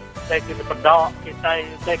kita. Utai kita pedok kita.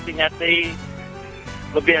 Utai kenyati.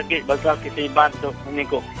 Lebih lagi bangsa kita bantu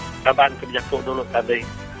mengikut kaban kebijakau dulu tadi.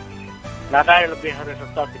 Nadai lebih harus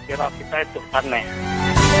serta dikira kita itu aneh.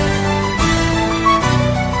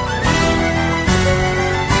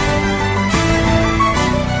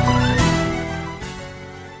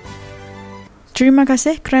 Terima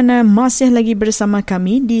kasih kerana masih lagi bersama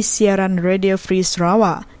kami di siaran Radio Free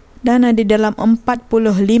Sarawak. Dan di dalam 45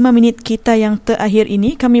 minit kita yang terakhir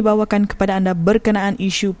ini, kami bawakan kepada anda berkenaan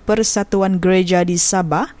isu Persatuan Gereja di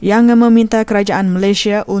Sabah yang meminta kerajaan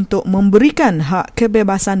Malaysia untuk memberikan hak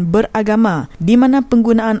kebebasan beragama di mana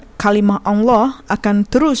penggunaan kalimah Allah akan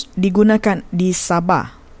terus digunakan di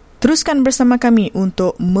Sabah. Teruskan bersama kami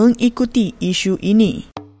untuk mengikuti isu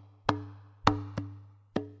ini.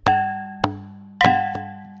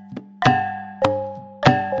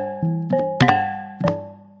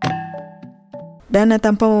 Dan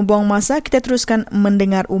tanpa membuang masa, kita teruskan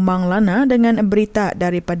mendengar Umang Lana dengan berita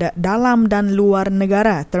daripada dalam dan luar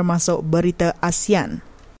negara, termasuk berita ASEAN.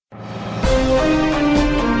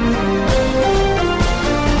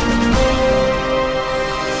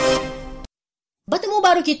 Bertemu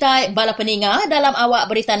baru kita bala peninga dalam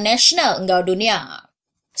awak berita nasional Engau Dunia.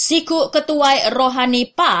 Siku Ketuai Rohani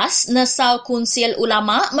PAS Nesau Kunsil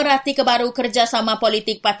Ulama merati kebaru kerjasama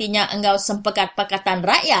politik partinya Engau Sempekat Pakatan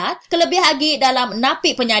Rakyat kelebih lagi dalam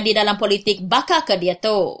napi penyadi dalam politik bakal ke dia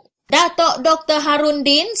tu. Datuk Dr. Harun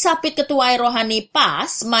Din Sapit Ketuai Rohani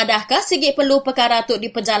PAS madahkah segi perlu perkara tu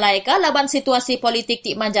diperjalaikan laban situasi politik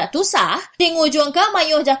tik manjak tusah tingujung ke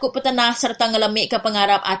mayuh jakuk petenah serta ngelemik ke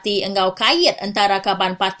pengarap ati Engau kait antara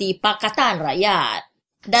kaban parti Pakatan Rakyat.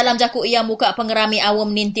 Dalam jakuk ia muka pengerami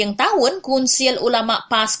awam ninting tahun Kunsil Ulama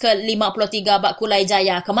PAS ke-53 Bak Kulai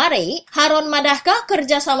Jaya kemari, Harun madahkah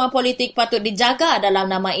kerjasama politik patut dijaga dalam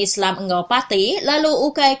nama Islam Engau Parti lalu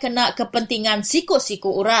ukai kena kepentingan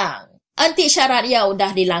siku-siku orang. Anti syarat ia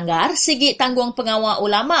udah dilanggar, sigi tanggung pengawal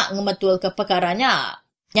ulama ngemetul ke perkaranya.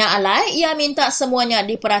 Nya alai, ia minta semuanya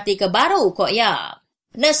diperhati ke baru kok ya.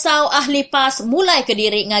 Nesau ahli PAS mulai ke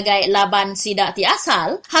diri ngagai laban sidak ti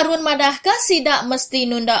asal, Harun madahkah sidak mesti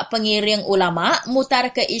nundak pengiring ulama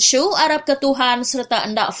mutar ke isu Arab ketuhan serta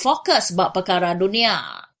hendak fokus bak perkara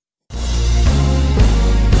dunia.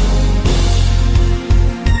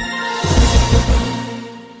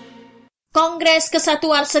 Kongres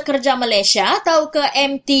Kesatuan Sekerja Malaysia atau ke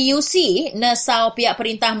MTUC nesau pihak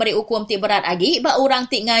perintah meri hukum ti berat agi ba orang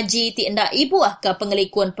ti ngaji ti ndak ibuah ke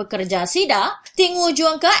pengelikun pekerja sida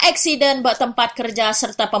tingujuang ke aksiden ba tempat kerja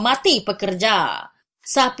serta pemati pekerja.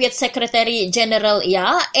 Sapit Sekretari Jeneral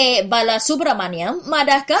ia Bala Subramaniam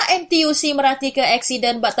madahkah MTUC merati ke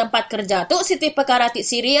aksiden ba tempat kerja tu siti perkara ti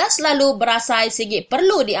serius lalu berasai sigi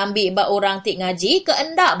perlu diambil ba orang ti ngaji ke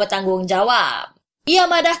endak bertanggungjawab. Ia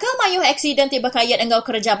madahkah mayuh aksiden ti berkait engau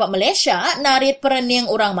kerja bak Malaysia, narit perening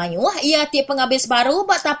orang mayuh, ia ti penghabis baru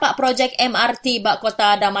bak tapak projek MRT bak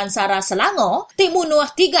kota Damansara Selangor, ti munuh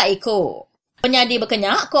 3 ekor. Penyadi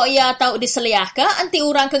berkenyak, kok ia tahu diseliahkah anti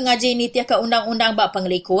orang ke ngaji ni tiak ke undang-undang bak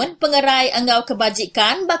pengelikun, pengerai engau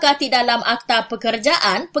kebajikan bakati dalam Akta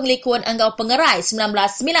Pekerjaan Pengelikun Engau Pengerai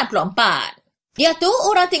 1994. Dia tu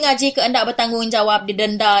orang tingaji ke hendak bertanggungjawab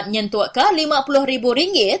didenda nyentuh ke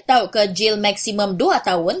RM50,000 tau ke jil maksimum 2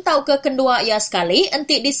 tahun tau ke kendua ia sekali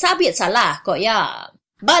entik disabit salah kok ya.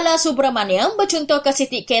 Bala Subramaniam bercontoh ke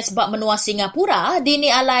City Case bak menua Singapura dini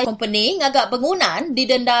alai company ngagak bangunan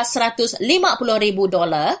didenda $150,000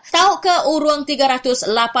 tau ke urung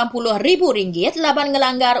RM380,000 laban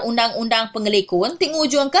ngelanggar undang-undang pengelikun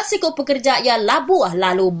tingujung ke siku pekerja ia labuah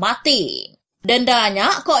lalu mati.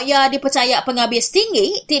 Dendanya kok ia dipercaya penghabis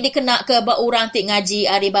tinggi ti dikena ke beurang ti ngaji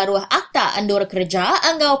ari baruah Akta Andur Kerja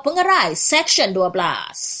Engau Pengerai Seksyen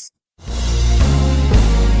 12.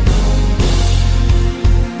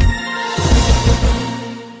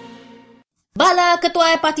 Bala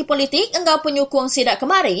ketua parti politik engkau penyukung sidak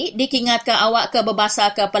kemari dikingatkan awak ke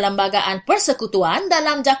berbasa ke Perlembagaan Persekutuan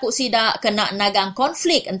dalam jakuk sidak kena nagang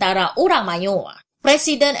konflik antara orang Melayu.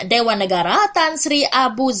 Presiden Dewan Negara Tan Sri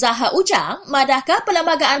Abu Zahar Ujang madahkah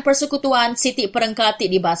Perlembagaan Persekutuan Siti Perengkati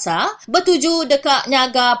di Basa bertuju dekat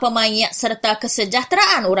nyaga pemain serta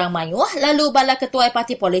kesejahteraan orang Melayu lalu bala ketua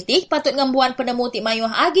parti politik patut ngembuan penemu tik Melayu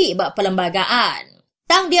agi bak perlembagaan.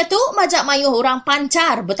 Tang dia tu, majak mayuh orang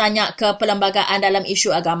pancar bertanya ke perlembagaan dalam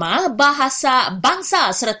isu agama, bahasa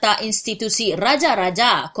bangsa serta institusi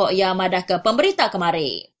raja-raja kok ia madah ke pemberita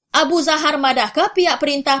kemari. Abu Zahar madah ke pihak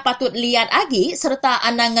perintah patut liat agi serta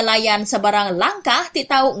anang ngelayan sebarang langkah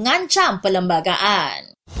tik tahu ngancam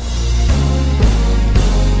perlembagaan.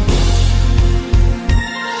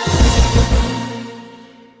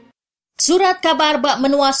 Surat khabar bak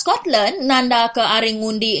menua Scotland nanda ke ari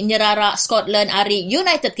ngundi nyerara Scotland ari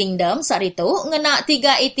United Kingdom saat itu ngena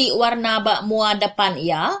 3 itik warna bak mua depan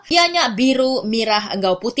ianya biru, merah,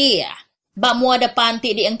 engkau putih. Bak mua depan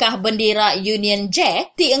tik diengkah bendera Union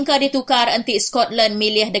Jack, tik engkah ditukar entik Scotland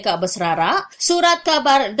milih dekat berserara. Surat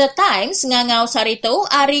khabar The Times ngangau saat itu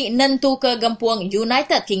ari nentu ke gempuang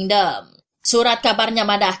United Kingdom. Surat kabarnya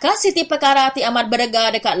madahkah Siti Perkara ti amat berega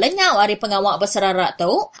dekat lenyau ari pengawak berserara tu,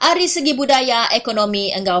 ari segi budaya, ekonomi,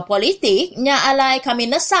 enggau politik, nya alai kami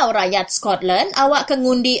nesau rakyat Scotland awak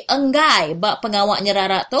kengundi enggai bak pengawak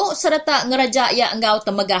nyerara tu serta ngerejak ya enggau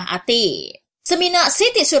temegah hati. Seminak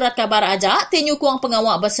Siti surat kabar aja, ti nyukung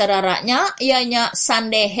pengawak berseraranya, ianya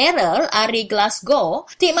Sunday Herald ari Glasgow,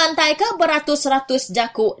 ti mantai ke beratus-ratus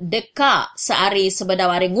jakuk deka seari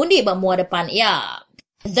sebedawari ngundi bermua depan ia.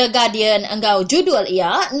 The Guardian enggau judul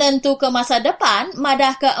ia nentu ke masa depan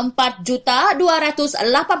madah ke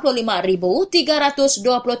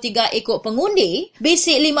 4,285,323 ikut pengundi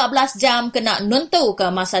bisi 15 jam kena nentu ke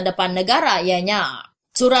masa depan negara ianya.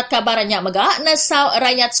 Surat kabarnya megak nesau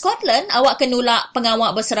rakyat Scotland awak kenulak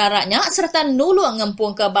pengawak berseraranya serta nulung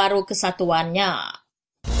ngempung ke baru kesatuannya.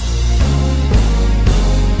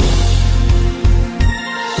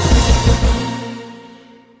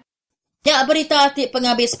 Ya, berita tik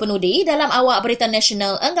penghabis penudi dalam awak berita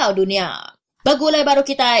nasional enggau dunia. Bagulai baru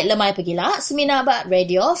kita lemai pergila semina bat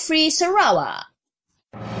Radio Free Sarawak.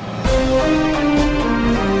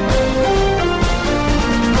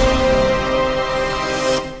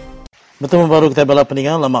 Betul baru kita bala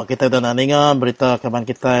peningan lama kita dah nak dengar berita kawan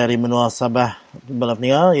kita dari menua Sabah bala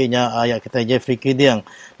peningan ianya ayat kita Jeffrey Kidiang.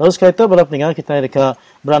 Lalu sekali itu bala peningan kita dekat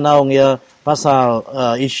beranaung ya pasal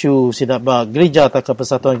isu sidak ba gereja atau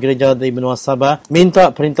Persatuan Gereja di benua Sabah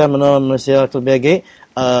minta perintah menua Malaysia terlebih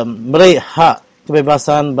beri hak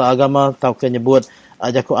kebebasan beragama atau kenyebut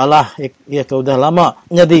jakuk Allah ia sudah lama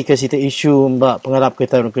jadi ke situ isu mbak pengharap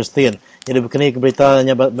kita orang Kristian. Jadi berkenai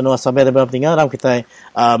beritanya benua Sabah dan bala peninggal ram kita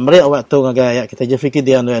meri awak tu ngagai kita Jeffrey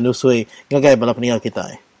Kidian dan usui ngagai bala peninggal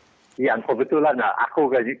kita. Ya, kebetulan aku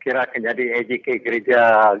kira jadi AJK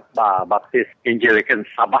Gereja Baptis Anglican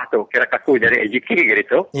Sabah tu. Kira aku jadi AJK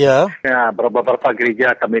gitu. Ya. Ya, beberapa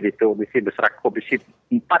gereja kami itu bisi beseraku bisi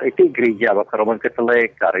 4 itu gereja baka Roman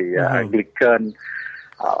Catholic, Anglican,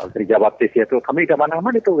 Gereja Baptis itu. Kami ke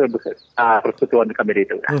mana-mana itu persekutuan kami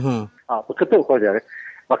itu. Persekutuan kau jadi.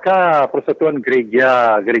 Maka persekutuan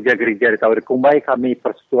gereja-gereja di Tawar Kumbai kami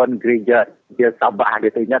persekutuan gereja dia Sabah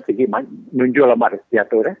gitu nya segi menunjuk lamar dia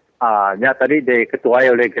tu nya tadi diketuai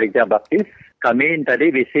oleh Gereja Baptis. Kami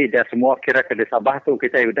tadi bisi dah semua kira ke Sabah tu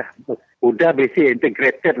kita sudah bisi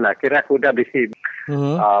integrated lah. Kira sudah bisi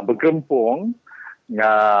bergempung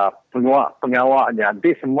pengawaknya.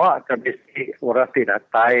 Nanti semua kami orang tidak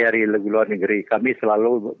tahu dari luar negeri. Kami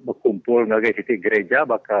selalu berkumpul dengan gereja,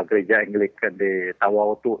 bakal gereja Anglikan di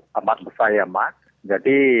Tawau tu amat besar amat.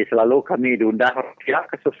 Jadi selalu kami diundang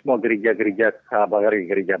ke semua gereja-gereja, dari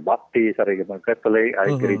gereja Baptis, dari Katolik,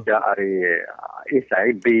 dari gereja, dari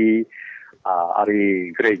SIB,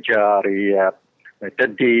 dari gereja, dari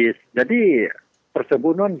Methodist. Jadi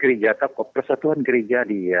persekutuan gereja atau persatuan gereja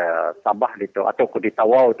di Sabah itu atau di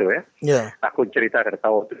Tawau tu ya. Yeah. Aku cerita ke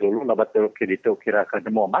Tawau tu dulu, lepas tu itu kira ke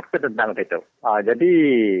Muhammad tentang itu. Jadi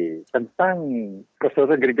tentang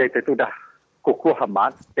persatuan gereja itu dah kukuh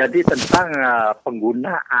amat. Jadi tentang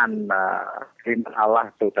penggunaan firman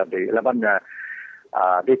Allah tu tadi. Lepas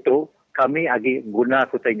itu kami agi guna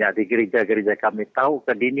kutanya di gereja-gereja kami tahu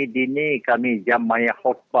ke dini-dini kami jam maya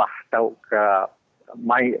khutbah tahu ke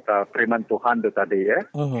firman Tuhan itu tadi ya.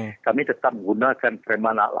 Kami tetap gunakan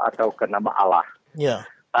firman Allah atau ke nama Allah. Ya.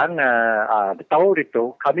 Dan tahu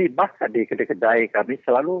itu kami bahkan di kedai kami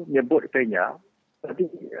selalu nyebut katanya Jadi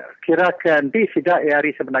kirakan di sidak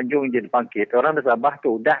hari Semenanjung jadi bangkit orang Sabah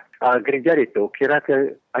tu dah gereja itu kira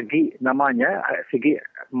ke agi namanya segi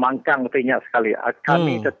mangkang katanya sekali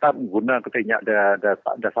kami tetap guna katanya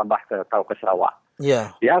da Sabah tahu ke Sarawak.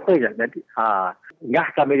 Ya. Ya aku ya jadi ngah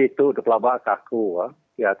kami itu de pelaba kaku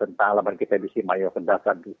ya tentang laban kita bisi mayo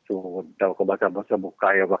pendasan itu tahu ke bahasa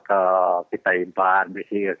buka ya bakal kita impan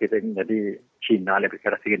bisi kita jadi Cina lebih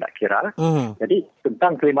kira segi nak kira. Jadi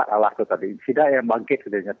tentang kalimat Allah tu tadi sidak yang bangkit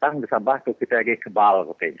katanya tang di Sabah tu kita lagi kebal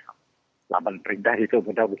katanya. Laban perintah itu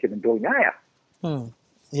benda mesti mendungnya ya.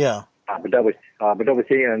 Ya. Benda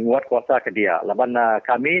mesti nguat kuasa ke dia. Laban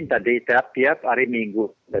kami tadi tiap hari Minggu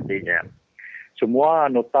tadinya.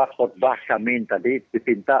 Semua nota khutbah kami tadi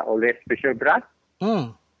dipinta oleh Special Branch.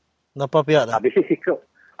 Napa pihak dah? Habis siku.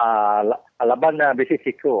 Laban habis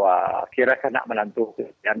siku kira kan nak menantu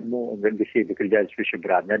yanmu bisi bekerja Special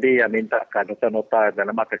Branch. Jadi minta kan nota-nota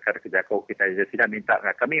dalam kerja kau kita tidak minta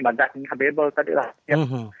kami mandat Bible tadi lah.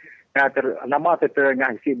 Nama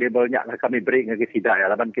tertengah isi Bible-nya kami beri dengan sidak ya.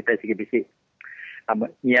 Laban kita segi bisi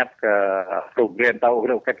nyiap ke program tahu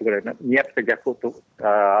kan nyiap kerja tu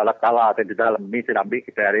Allah Taala di dalam ni sedang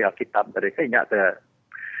kita hari Alkitab dari saya ingat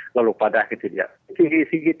lalu pada kita dia.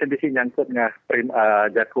 Sigi bisi nyangkut dengan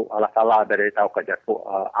jaku Allah Taala dari tahu ke jaku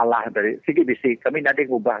Allah dari sigi bisi kami nanti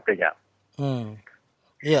ubah tanya.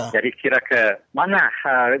 Ya. Jadi kira ke mana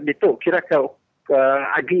itu kira ke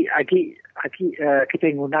agi kita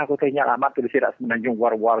guna ko tanya alamat tu sidak Semenanjung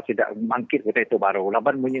war sidak mangkit ko itu baru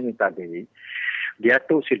laban munyi tadi dia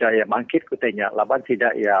tu sudah ya mangkit ko tanya laban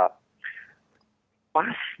sidak ya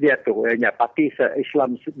pas dia tu ya parti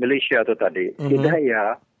Islam Malaysia tu tadi sidak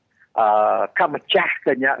ya kamecah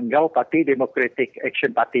kanya engau parti Democratic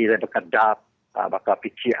Action Party dan berkedap bakal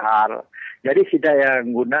PCR jadi sidak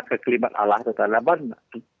yang guna ke kalimat Allah tu tadi laban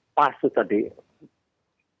pas tu tadi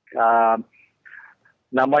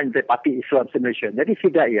namanya Parti Islam Malaysia. Jadi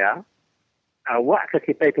tidak ya, awak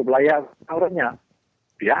ke kita itu belajar orangnya.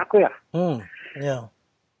 Biar aku ya. Ya.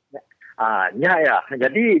 Nya ya.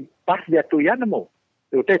 Jadi pas dia tu ya nemu.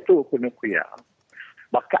 Itu kena kuya.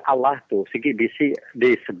 Maka Allah tu segi bisi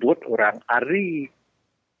disebut orang hari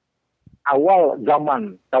awal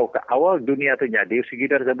zaman tahu ke awal dunia tu jadi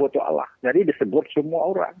segi dia sebut tu Allah. Jadi disebut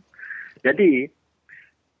semua orang. Jadi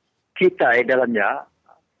kita dalamnya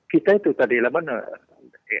kita itu tadi lah mana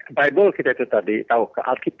Bible kita itu tadi tahu ke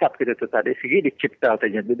Alkitab kita itu tadi segi dicipta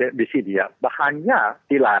ternyata bisi dia bahannya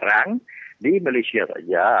dilarang di Malaysia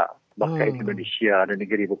saja bahkan Indonesia dan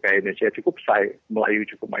negeri bukan Indonesia cukup saya Melayu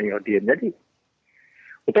cukup mayorian jadi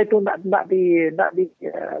kita itu nak di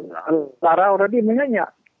larang orang dia menyanyi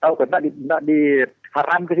tahu ke nak di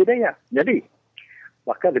haram ke sidaya jadi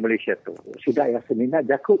bahkan di Malaysia tu sidaya seminar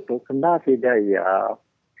jakut tu kena sidaya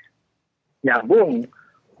nyambung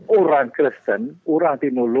orang Kristen, orang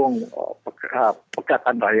Timulung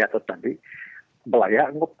Pekatan Raya tu tadi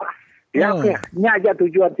belayak ngopas. Ya, nyaja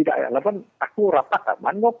tujuan tidak ya. Lapan aku rapat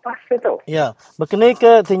aman ngopas itu. Ya, berkenai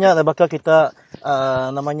ke tinyak bakal kita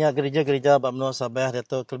namanya gereja-gereja Bamnua Sabah dia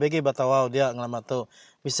tu kelebih batawau dia ngalamat tu.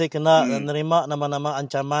 Bisa kena nerima nama-nama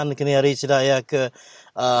ancaman kini hari sida ya ke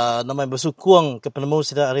namanya bersukung ke penemu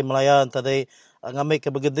sida hari Melayan tadi ngambil ke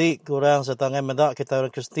begedi kurang serta ngai mendak kita orang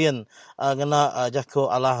Kristian ngena jago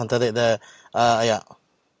Allah tadi dah ya.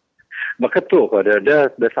 Betul kau ada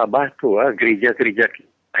Sabah tu gereja-gereja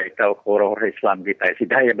kita orang-orang Islam kita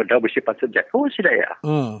sidah ya benda bersifat sejak sidah ya.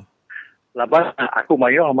 Lepas aku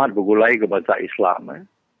mayu amat bergulai ke bahasa Islam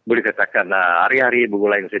boleh katakan hari-hari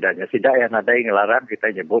bergulai ke sidahnya. Sidah ya nadai ngelarang kita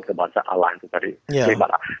nyebut ke bahasa Allah itu tadi.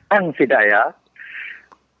 Tang sidah ya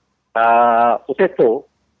itu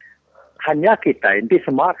hanya kita, inti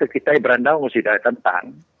semua ke kita berandau sudah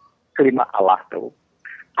tentang kelima Allah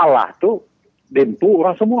tu dempu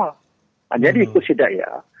orang semua. Jadi ikut sudah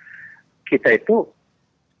ya, kita itu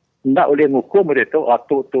tidak boleh mengukum itu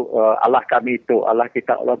waktu tu Allah kami itu, Allah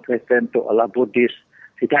kita orang Kristen tu, Allah Buddhis,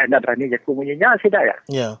 tidak ada berani jaku menyinya sudah ya.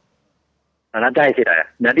 Ya. Nadai sudah ya.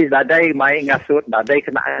 Jadi nadai main ngasut, nadai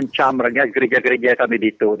kena ancam rangnya gereja-gereja kami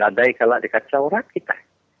itu, nadai kalau dikacau orang kita.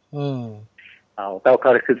 Tahu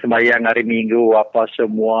kalau sembahyang hari Minggu apa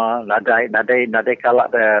semua nadai kalau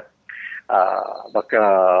ada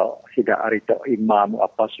bakal tidak hari tu imam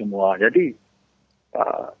apa semua jadi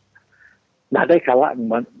nadai kalau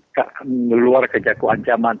meluar kejaku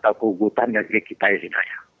ancaman atau kegugutan dengan kita ini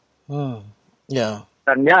ya. Ya.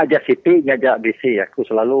 Tanya aja Siti aja bisi aku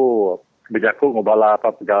selalu berjaku ngobala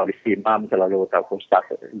apa pegawai bisi imam selalu tahu ustaz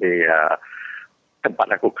di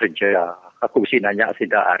tempat aku kerja. Aku mesti nanya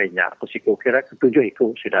sudah harinya. Aku siku kira ketujuh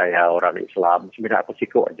ikut sudah ya orang Islam. Sebenarnya aku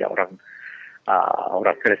siku aja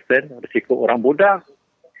orang Kristen, siku orang Buddha.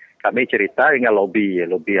 kami cerita dengan lobby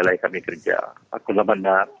alai kami kerja. Aku lama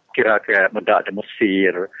nak kira ke mendak ada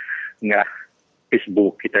Mesir, ngah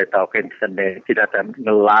Facebook kita tahu kan internet tidak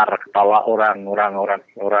ngelar ketawa orang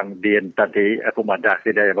dia tadi aku madah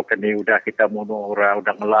tidak bukan ni udah kita muno orang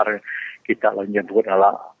udah ngelar kita lah nyebut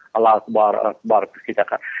Allah akbar kita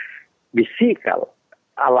kan bisikal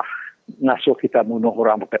Allah ngasuh kita muno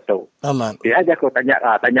orang begitu. Aman. Dia aja aku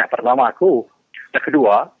tanya pertama aku. Yang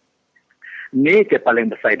kedua, ni ke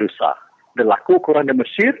paling besar dosa. Berlaku kurang di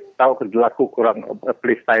Mesir, tahu berlaku kurang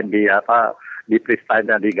Palestin di Palestin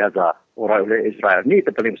dan di Gaza. Orang oleh Israel ni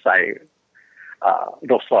paling besar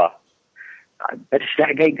dosa. Jadi sudah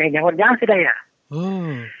gaya nyawa jangan sedaya.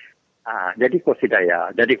 Jadi ko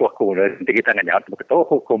sedaya. Jadi ko aku nanti kita nganyat begitu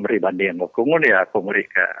aku beri banding aku ya aku beri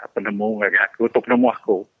ke penemu aku untuk penemu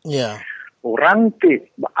aku. Ya. Orang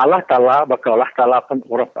Allah Taala bakal Allah Taala pun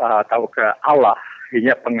orang tahu ke Allah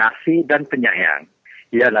ia pengasih dan penyayang.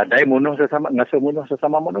 Ia ladai munuh sesama ngasuh munuh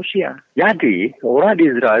sesama manusia. Jadi orang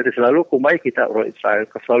di Israel selalu kumai kita orang Israel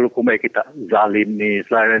selalu kumai kita zalim ni,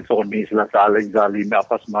 selain soni, selain zalim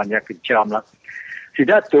apa semuanya kejam lah.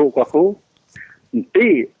 Tidak tu aku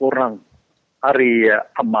nanti orang hari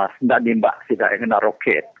Hamas tidak nimbak tidak kena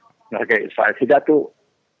roket ngagai Israel. Tidak tu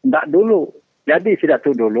tidak dulu. Jadi tidak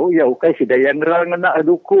tu dulu ya ukai tidak yang ngena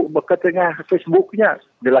duku bekat tengah Facebooknya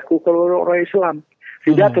dilakukan oleh orang Islam.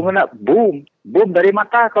 Tidak tu kena boom dari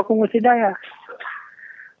mata kau mesti daya.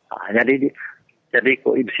 Jadi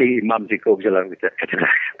kau si imam si kau jalan kita.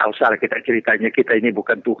 Tahu salah kita ceritanya kita ini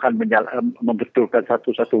bukan Tuhan membetulkan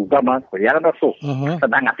satu-satu agama. Kau jangan masuk.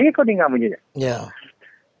 Tenang hati kau dengar bunyinya. Ya.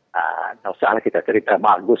 Tahu salah kita cerita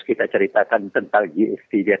bagus kita ceritakan tentang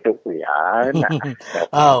GST dia tu ya.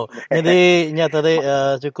 Jadi nyata tadi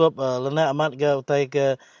cukup lena amat ke utai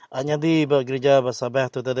ke nyadi bergereja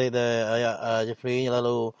bersabah tu tadi ayat Jeffrey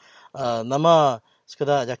lalu nama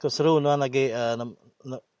sekadar jaku seru nuan lagi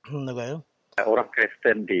naga orang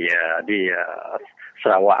Kristen di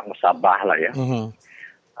Sarawak Sabah lah ya.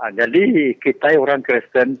 Jadi kita orang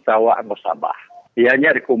Kristen Sarawak Sabah.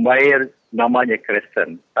 Ianya dikumbair namanya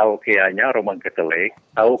Kristen, tahu kayaknya Roman Katolik,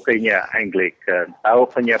 tahu kayaknya Anglican, tahu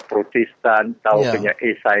kayaknya Protestan, tahu kayaknya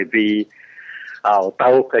SIB,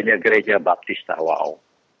 tahu kayaknya Gereja Baptis Tawau.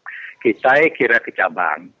 Kita kira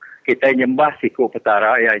kecabang, kita nyembah siku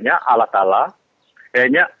petara, ianya Allah Ta'ala,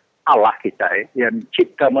 ianya Allah kita yang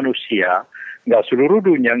cipta manusia, nggak seluruh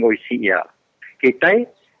dunia nggak isi ya. Kita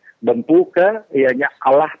bentuk ke ianya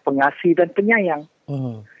Allah pengasih dan penyayang.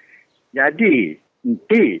 Jadi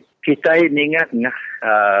nanti kita ingat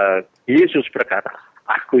Yesus berkata,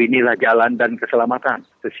 aku inilah jalan dan keselamatan.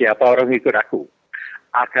 Siapa orang ikut aku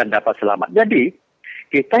akan dapat selamat. Jadi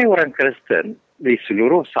kita orang Kristen di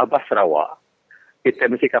seluruh Sabah Sarawak,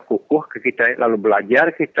 kita mesti kukuh ke kita lalu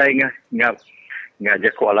belajar kita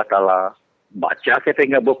ngajak ke Allah Ta'ala, baca kita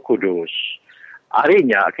buku kudus.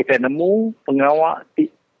 Harinya kita nemu pengawal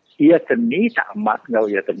ia teni tak amat,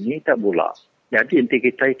 ia teni tak bula. Jadi nanti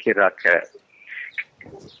kita kira ke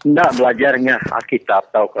tidak belajarnya Alkitab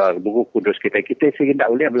atau ke buku kudus kita sehingga tidak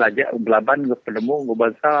boleh belajar belaban penemu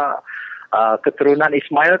bahasa keturunan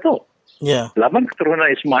Ismail tu. Ya. Belaban keturunan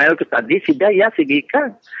Ismail tu tadi sudah ya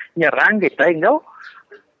sigika nyerang kita engkau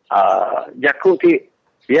jaku ti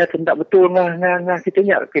dia tidak betul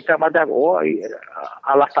kita madah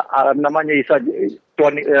Allah namanya Isa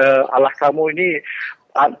Tuhan Allah kamu ini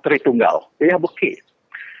Tritunggal. Ya bukti.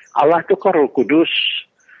 Allah tu kan Roh Kudus.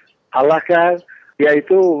 Allah kan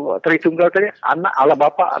yaitu Tritunggal tadi anak Allah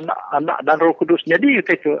Bapa anak dan Roh Kudus. Jadi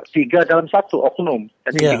itu 3 dalam 1 oknum.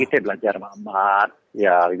 Jadi kita belajar Muhammad.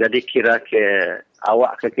 Ya, jadi kira ke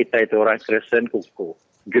awak ke kita itu orang Kristen kuku.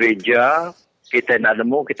 Gereja kita nak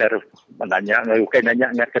nemu kita harus menanya, bukan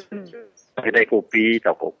nanya ke kedai kopi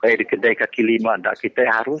atau di kedai kaki lima. Tak, kita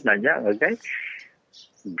harus nanya, okay?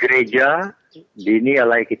 Gereja dini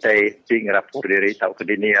alai kita ngerapor diri tahu ke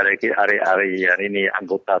dini hari ini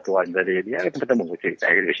anggota Tuhan jadi dia ketemu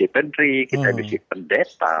kita bisi pentri kita bisi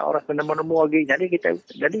pendeta orang nemu lagi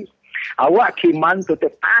jadi awak kiman tu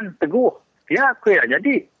tepan teguh ya aku ya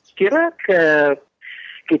jadi kira ke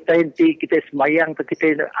kita sembahyang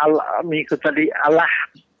kita alami tadi Allah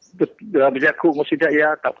berjaku mesti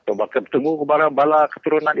ya tak bertemu kepada bala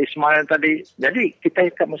keturunan Ismail tadi jadi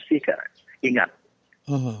kita mesti ingat.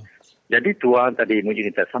 Jadi Tuhan tadi muji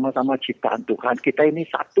kita sama-sama ciptaan Tuhan kita ini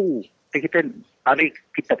satu. Kita hari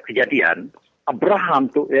kitab Kejadian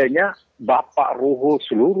Abraham tu ianya bapa roh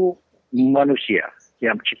seluruh manusia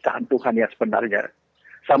yang ciptaan Tuhan yang sebenarnya.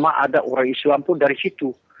 Sama ada orang Islam pun dari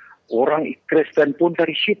situ, orang Kristen pun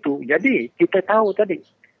dari situ. Jadi kita tahu tadi.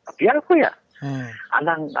 Tapi aku ya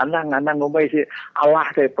Anang ngomong si Allah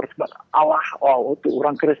saya persebab Allah untuk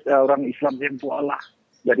orang orang Islam yang Allah.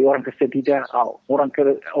 Jadi orang Kristen tidak,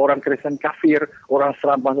 orang Kristen kafir, orang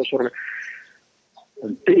Islam masuk surga.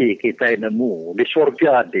 Nanti kita nemu di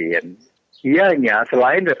surga din. Ianya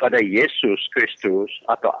selain daripada Yesus Kristus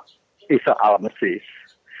atau Isa Al-Masih,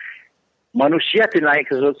 manusia yang naik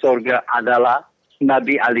ke surga adalah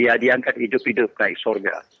Nabi Elia diangkat hidup-hidup naik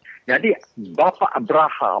surga. Jadi Bapa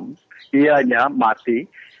Abraham, ianya mati,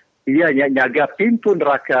 ianya nyaga pintu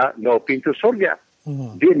neraka, pintu surga.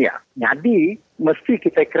 Dunia. Jadi mesti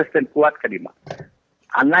kita Kristen kuat kelima.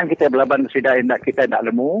 Anang kita belaban sudah kita nak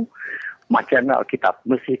lemu macam Alkitab,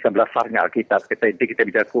 mesti ke belasarnya Alkitab kita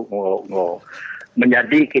bisa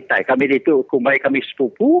menjadi kita. Kami itu kumai kami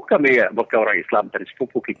sepupu, kami bukan orang Islam dari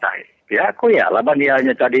sepupu kita. Ya, aku ya, laban dia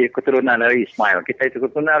hanya jadi keturunan dari Ismail, kita itu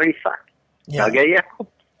keturunan dari Ishak. Ya. Sebagai Yakub.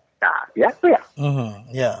 Nah, ya, aku ya.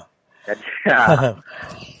 Ya.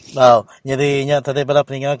 Jadi nya tadi bala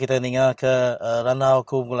peninga kita ninga ke ranau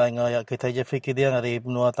ku mulai ngaya kita je fikir dia dari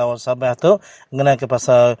benua tawar Sabah tu mengenai ke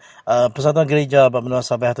pasal Persatuan Gereja benua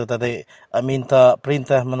Sabah tu tadi minta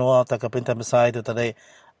perintah menua atau ke perintah besar itu tadi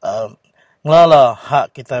ngelala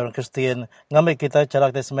hak kita orang Kristian ngambil kita cara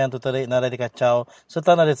kita semen tu tadi nada dikacau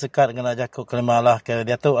serta nada sekat dengan jakuk kelimalah ke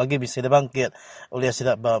dia tu agi bisa dibangkit oleh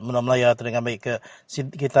sidak menua Melaya tu ngambil ke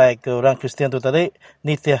kita ke orang Kristian tu tadi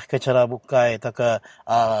nitiah ke cara bukai atau ke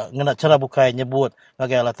ngena cara bukai nyebut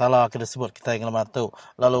ngagai Allah Taala ke disebut kita yang lama tu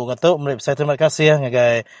lalu ngatu mereka saya terima kasih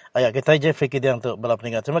ngagai ayat kita je fikir dia untuk bala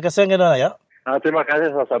peninggal terima kasih ngagai ayat terima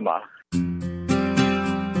kasih sama-sama.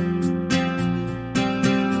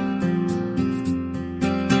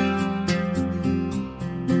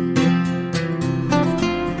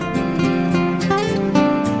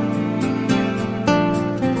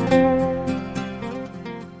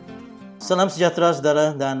 Salam sejahtera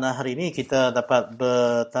saudara dan hari ini kita dapat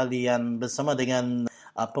bertalian bersama dengan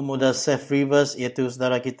pemuda Safe Rivers iaitu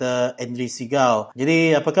saudara kita Andre Sigal.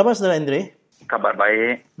 Jadi apa khabar saudara Andre? Kabar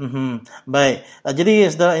baik. Baik. Jadi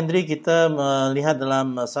saudara Andre kita melihat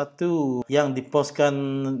dalam satu yang dipostkan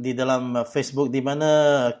di dalam Facebook di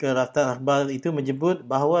mana kerata akhbar itu menyebut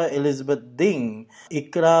bahawa Elizabeth Ding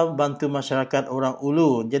ikrar bantu masyarakat Orang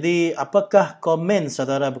Ulu. Jadi apakah komen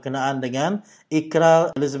saudara berkenaan dengan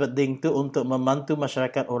ikrar Elizabeth Ding itu untuk membantu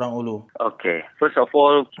masyarakat Orang Ulu? Okay. First of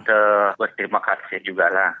all, kita berterima kasih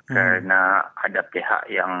jugalah kerana ada pihak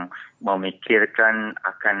yang memikirkan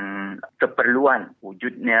akan keperluan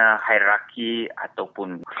wujudnya hierarki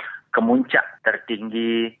ataupun kemuncak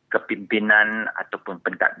tertinggi kepimpinan ataupun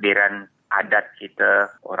pentadbiran adat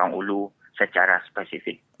kita Orang Ulu secara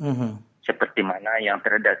spesifik. Seperti mana yang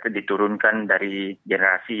diturunkan dari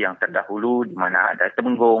generasi yang terdahulu di mana ada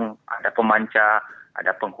temenggung, ada pemancar,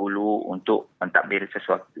 ada penghulu untuk mentadbir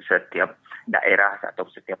setiap daerah atau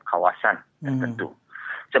setiap kawasan tertentu.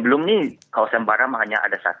 Sebelum ni kawasan Baram hanya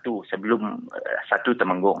ada satu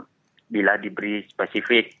temenggung. Bila diberi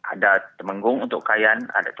spesifik, ada temenggung untuk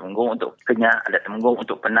Kayan, ada temenggung untuk Kenyah, ada temenggung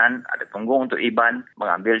untuk Penan, ada temenggung untuk Iban.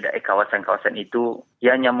 Mengambil dari kawasan-kawasan itu,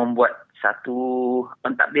 ianya membuat satu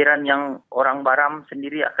pentadbiran yang orang Baram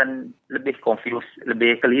sendiri akan lebih confused,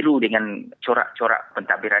 lebih keliru dengan corak-corak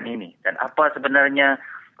pentadbiran ini. Dan apa sebenarnya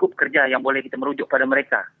skup kerja yang boleh kita merujuk pada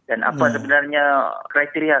mereka dan apa sebenarnya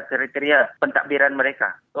kriteria pentadbiran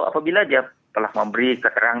mereka. So apabila dia telah memberi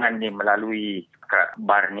keterangan ni melalui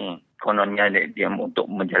bar ni, kononnya dia untuk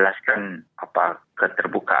menjelaskan apa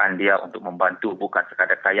keterbukaan dia untuk membantu, bukan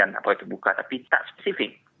sekadar Kayan apa itu buka, tapi tak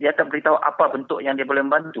spesifik. Dia tak beritahu apa bentuk yang dia boleh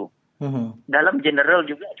membantu. Dalam general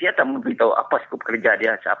juga dia tak memberitahu apa skop kerja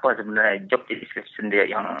dia, apa sebenarnya job description dia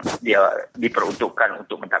yang dia diperuntukkan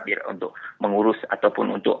untuk mentadbir, untuk mengurus ataupun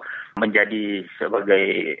untuk menjadi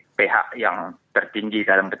sebagai pihak yang tertinggi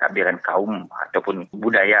dalam pentadbiran kaum ataupun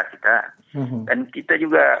budaya kita. Dan kita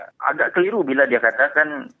juga agak keliru bila dia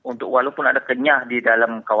katakan untuk walaupun ada Kenyah di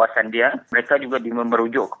dalam kawasan dia, mereka juga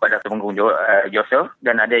merujuk kepada Temenggung Joseph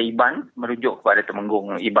dan ada Iban merujuk kepada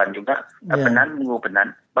Temenggung Iban juga, Penan, Temenggung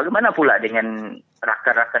Penan. Bagaimana pula dengan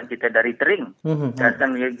rakan-rakan kita dari Tering,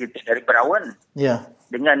 rakan kita dari Berawan,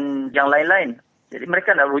 dengan yang lain-lain? Jadi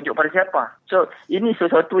mereka nak rujuk pada siapa? So, ini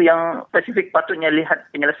sesuatu yang spesifik patutnya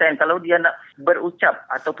lihat penyelesaian. Kalau dia nak berucap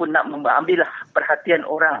ataupun nak mengambil perhatian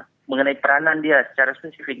orang mengenai peranan dia secara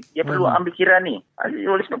spesifik, dia perlu ambil kira ni.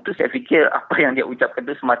 Oleh sebab itu saya fikir apa yang dia ucapkan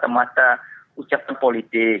itu semata-mata ucapan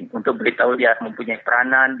politik untuk beritahu dia mempunyai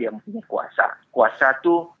peranan, dia mempunyai kuasa. Kuasa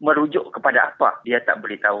tu merujuk kepada apa? Dia tak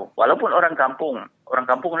beritahu. Walaupun orang kampung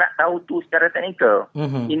nak tahu tu secara teknikal.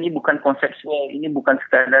 Ini bukan konsepsual, ini bukan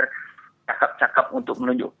sekadar cakap-cakap untuk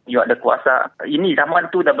menunjuk ada kuasa. Ini zaman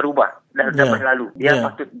tu dah berubah, dah berlalu. Dia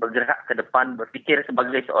patut bergerak ke depan, berfikir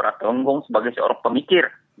sebagai seorang tenggung, sebagai seorang pemikir.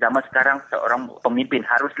 Zaman sekarang seorang pemimpin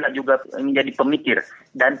haruslah juga menjadi pemikir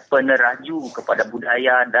dan peneraju kepada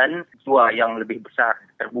budaya dan jiwa yang lebih besar,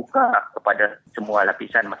 terbuka kepada semua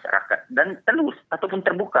lapisan masyarakat dan telus ataupun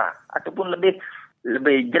terbuka ataupun lebih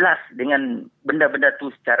jelas dengan benda-benda tu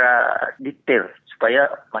secara detail supaya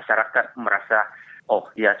masyarakat merasa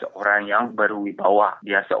dia seorang yang berwibawa,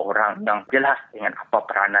 dia seorang yang jelas dengan apa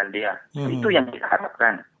peranan dia. Itu yang kita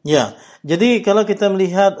harapkan. Ya, jadi kalau kita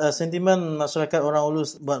melihat sentimen masyarakat orang Ulu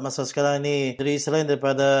buat masa sekarang ini, jadi selain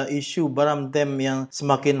daripada isu Baram Dam yang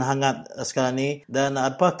semakin hangat sekarang ini, dan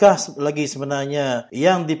apakah lagi sebenarnya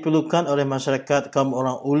yang diperlukan oleh masyarakat kaum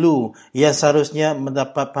orang Ulu yang seharusnya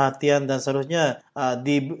mendapat perhatian dan seharusnya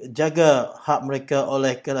dijaga hak mereka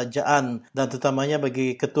oleh kerajaan dan terutamanya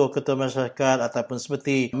bagi ketua-ketua masyarakat ataupun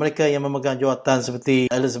seperti mereka yang memegang jawatan seperti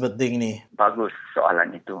Elizabeth Ding ni? Bagus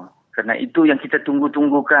soalan itu. Kerana itu yang kita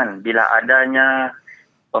tunggu-tunggukan bila adanya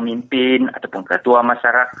pemimpin ataupun ketua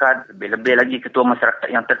masyarakat, lebih-lebih lagi ketua masyarakat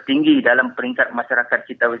yang tertinggi dalam peringkat masyarakat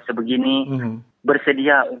kita sebegini,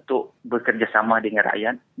 bersedia untuk bekerjasama dengan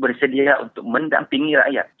rakyat, bersedia untuk mendampingi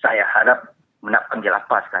rakyat. Saya harap nak panggil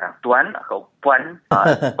apa sekarang? Tuan atau Puan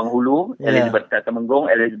penghulu Elizabeth Temenggung,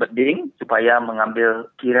 Elizabeth Ding, supaya mengambil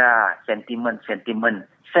kira sentimen-sentimen,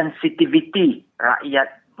 sensitiviti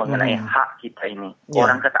rakyat mengenai hak kita ini.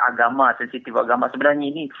 Orang kata agama, sensitif agama. Sebenarnya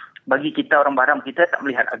ini bagi kita orang Baram, kita tak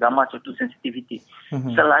melihat agama suatu sensitiviti.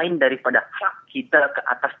 Selain daripada hak kita ke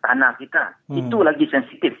atas tanah kita, itu lagi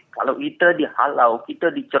sensitif. Kalau kita dihalau, kita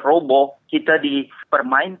diceroboh, kita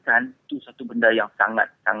dipermainkan, itu satu benda yang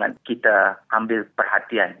sangat-sangat kita ambil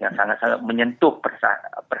perhatian, yang sangat-sangat menyentuh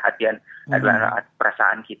perhatian adalah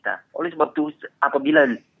perasaan kita. Oleh sebab itu, apabila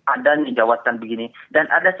adanya jawatan begini dan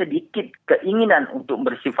ada sedikit keinginan untuk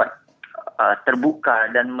bersifat terbuka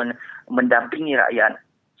dan mendampingi rakyat,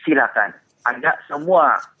 silakan ajak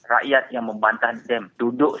semua rakyat yang membantah dam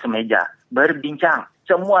duduk semeja, berbincang,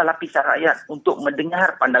 semua lapisan rakyat untuk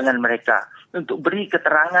mendengar pandangan mereka, untuk beri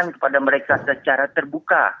keterangan kepada mereka secara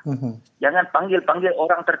terbuka. Jangan panggil-panggil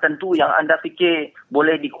orang tertentu yang anda fikir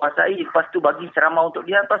boleh dikuasai, lepas tu bagi ceramah untuk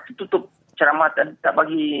dia, lepas tu tutup ceramah dan tak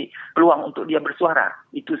bagi peluang untuk dia bersuara.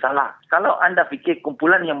 Itu salah. Kalau anda fikir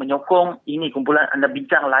kumpulan yang menyokong ini, kumpulan anda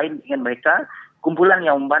bincang lain dengan mereka, kumpulan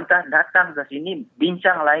yang membantah datang ke sini,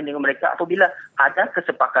 bincang lain dengan mereka. Apabila ada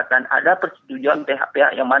kesepakatan, ada persetujuan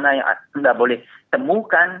pihak-pihak yang mana yang anda boleh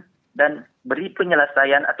temukan dan beri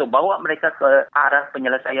penyelesaian atau bawa mereka ke arah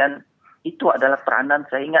penyelesaian, itu adalah peranan,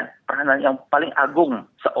 saya ingat, peranan yang paling agung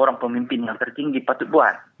seorang pemimpin yang tertinggi patut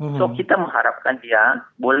buat. So, kita mengharapkan dia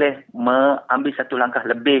boleh mengambil satu langkah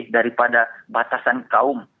lebih daripada batasan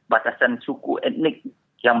kaum, batasan suku, etnik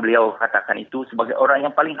yang beliau katakan itu sebagai orang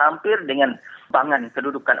yang paling hampir dengan empangan,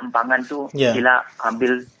 kedudukan empangan tu, sila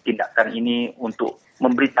ambil tindakan ini untuk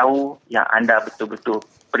memberitahu yang anda betul-betul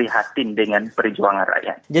prihatin dengan perjuangan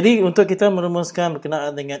rakyat. Jadi untuk kita merumuskan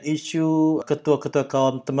berkenaan dengan isu ketua-ketua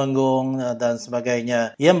kaum Temenggung dan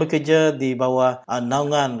sebagainya yang bekerja di bawah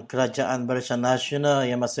naungan Kerajaan Barisan Nasional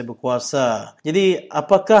yang masih berkuasa. Jadi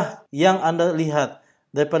apakah yang anda lihat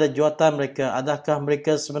daripada jawatan mereka? Adakah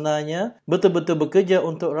mereka sebenarnya betul-betul bekerja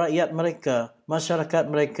untuk rakyat mereka, masyarakat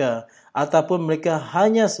mereka, ataupun mereka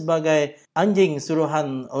hanya sebagai anjing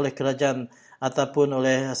suruhan oleh kerajaan ataupun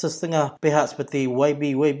oleh setengah pihak seperti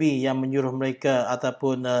YB yang menyuruh mereka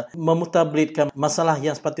ataupun memutablitkan masalah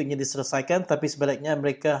yang sepatutnya diselesaikan, tapi sebaliknya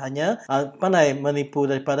mereka hanya pandai menipu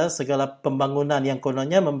daripada segala pembangunan yang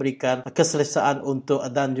kononnya memberikan keselesaan untuk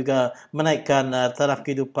dan juga menaikkan taraf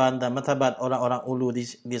kehidupan dan martabat orang-orang Ulu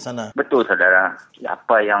di sana. Betul saudara.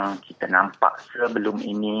 Apa yang kita nampak sebelum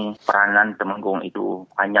ini, peranan Temenggung itu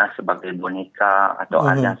hanya sebagai boneka atau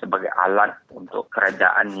hanya sebagai alat untuk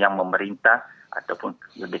kerajaan yang memerintah ataupun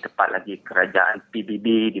lebih tepat lagi kerajaan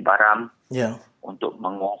PBB di Baram untuk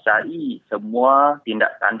menguasai semua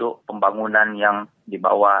tindak tanduk pembangunan yang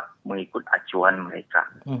dibawa mengikut acuan mereka.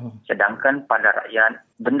 Sedangkan pada rakyat,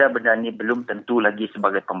 benda-benda ini belum tentu lagi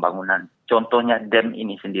sebagai pembangunan. Contohnya dam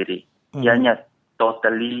ini sendiri. Ianya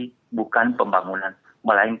totally bukan pembangunan,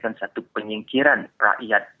 melainkan satu penyingkiran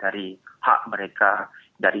rakyat dari hak mereka,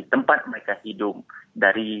 dari tempat mereka hidup,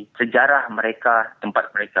 dari sejarah mereka,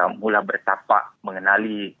 tempat mereka mula bertapak,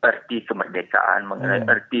 mengenali erti kemerdekaan, mengenali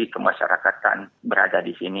erti kemasyarakatan berada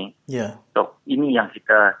di sini. So, ini yang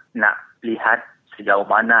kita nak lihat sejauh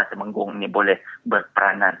mana Temenggung ini boleh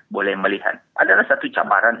berperanan, boleh melihat. Adalah satu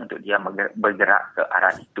cabaran untuk dia bergerak ke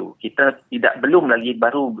arah itu. Kita belum lagi,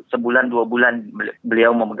 baru sebulan, 2 bulan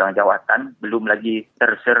beliau memegang jawatan, belum lagi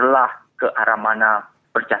terserlah ke arah mana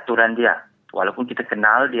percaturan dia. Walaupun kita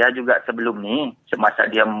kenal dia juga sebelum ni, semasa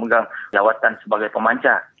dia memegang jawatan sebagai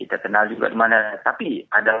pemancar, kita kenal juga di mana. Tapi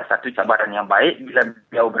adalah satu cabaran yang baik bila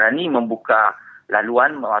beliau berani membuka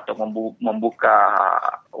laluan atau membuka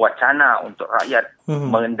wacana untuk rakyat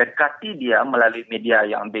mendekati dia melalui media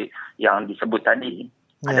yang disebut tadi.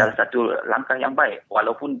 Adalah satu langkah yang baik.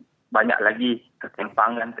 Walaupun banyak lagi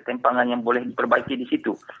ketimpangan yang boleh diperbaiki di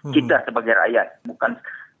situ. Kita sebagai rakyat bukan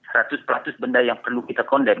 100% benda yang perlu kita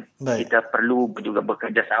condemn. Kita perlu juga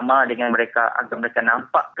bekerjasama dengan mereka agar mereka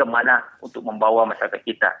nampak ke mana untuk membawa masyarakat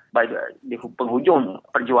kita. Baik di penghujung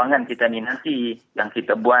perjuangan kita ni nanti yang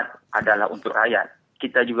kita buat adalah untuk rakyat.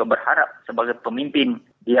 Kita juga berharap sebagai pemimpin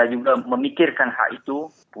dia juga memikirkan hak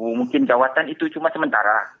itu. Mungkin jawatan itu cuma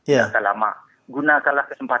sementara, tak lama. Gunakanlah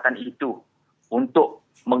kesempatan itu untuk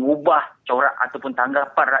mengubah corak ataupun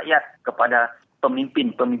tanggapan rakyat kepada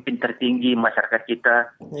pemimpin tertinggi masyarakat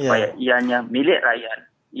kita, supaya ianya milik rakyat,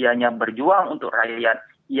 ianya berjuang untuk rakyat,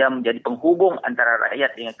 ia menjadi penghubung antara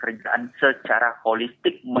rakyat dengan kerajaan secara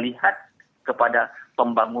holistik, melihat kepada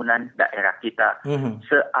pembangunan daerah kita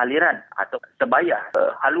sealiran atau sebaya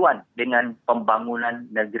haluan dengan pembangunan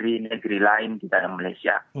negeri-negeri lain di dalam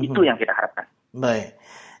Malaysia. Itu yang kita harapkan. Baik.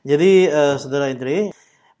 Jadi Saudara Indri,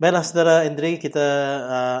 baiklah Saudara Indri, kita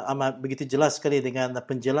amat begitu jelas sekali dengan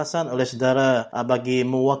penjelasan oleh saudara bagi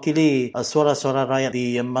mewakili suara-suara rakyat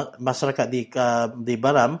di masyarakat di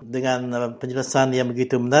Baram dengan penjelasan yang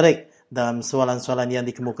begitu menarik dalam soalan-soalan yang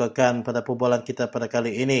dikemukakan pada perbualan kita pada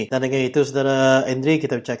kali ini. Dan dengan itu Saudara Indri,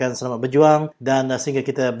 kita ucapkan selamat berjuang dan sehingga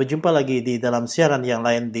kita berjumpa lagi di dalam siaran yang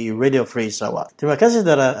lain di Radio Free Sarawak. Terima kasih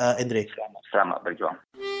Saudara Indri. Selamat berjuang.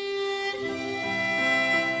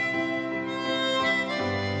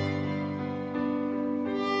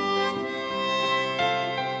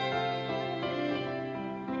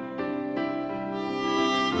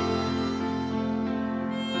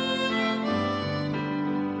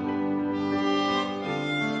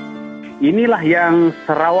 Inilah yang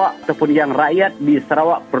Sarawak ataupun yang rakyat di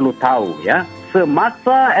Sarawak perlu tahu ya.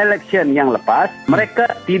 Semasa election yang lepas,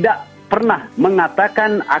 mereka tidak pernah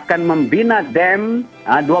mengatakan akan membina dam,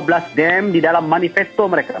 12 dam di dalam manifesto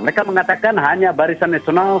mereka. Mereka mengatakan hanya Barisan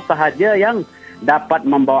Nasional sahaja yang dapat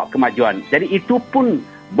membawa kemajuan. Jadi itu pun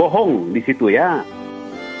bohong di situ ya.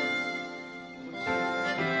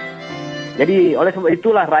 Jadi oleh sebab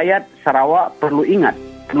itulah rakyat Sarawak perlu ingat,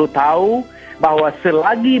 perlu tahu bahawa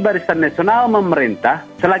selagi Barisan Nasional memerintah,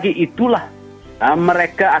 selagi itulah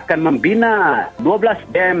mereka akan membina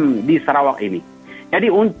 12 dam di Sarawak ini. Jadi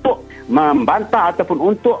untuk membantah ataupun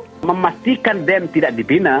untuk memastikan dam tidak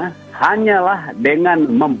dibina, hanyalah dengan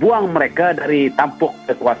membuang mereka dari tampuk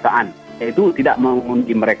kekuasaan. Itu tidak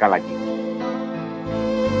mengundi mereka lagi.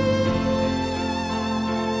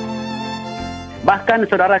 Bahkan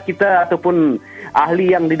saudara kita ataupun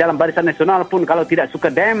ahli yang di dalam Barisan Nasional pun kalau tidak suka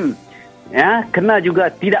dam, ya, kena juga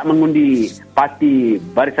tidak mengundi parti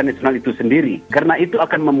Barisan Nasional itu sendiri. Karena itu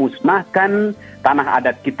akan memusnahkan tanah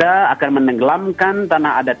adat kita, akan menenggelamkan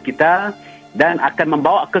tanah adat kita dan akan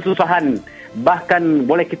membawa kesusahan. Bahkan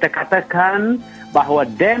boleh kita katakan bahawa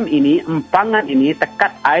dam ini, empangan ini,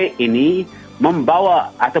 tekat air ini membawa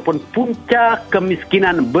ataupun punca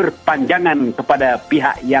kemiskinan berpanjangan kepada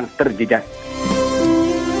pihak yang terjejas.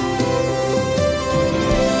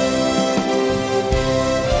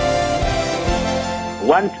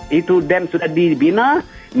 Once itu dam sudah dibina,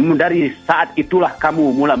 dari saat itulah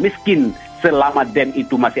kamu mula miskin selama dam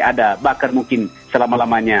itu masih ada. Bahkan mungkin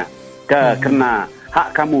selama-lamanya. Kerana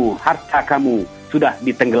hak kamu, harta kamu sudah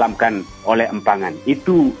ditenggelamkan oleh empangan.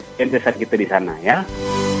 Itu interesan kita di sana ya.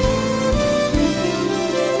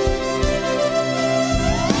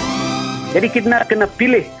 Jadi kita kena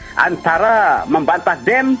pilih antara membantah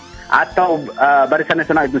dam atau Barisan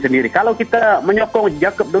Nasional itu sendiri. Kalau kita menyokong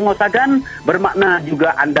Jacob Dongo Sagan, bermakna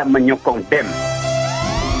juga anda menyokong dam.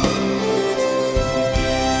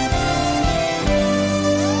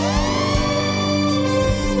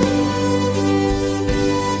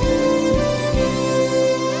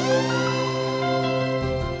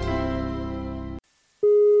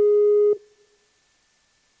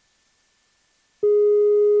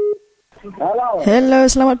 Hello,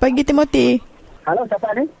 selamat pagi Timothy. Halo, siapa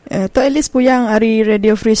ni? Tok Elis Puyang dari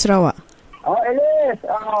Radio Free Sarawak. Oh, Elis.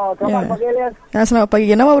 Selamat pagi, Elis. Selamat pagi.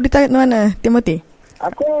 Nama berita mana, Timothy?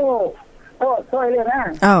 Aku, Tok Elis,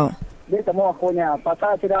 Oh. Dia semua punya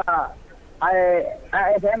pasal sudah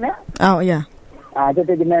ISM, ya? Oh, ya.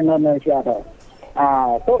 Jadi di Malaysia tu.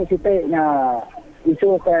 Tok sifatnya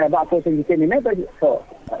isu ke bakal senjata ni, tu. Tok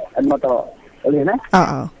Elis,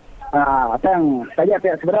 Oh. Yang tadi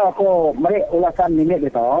sebenarnya aku meri ulasan minit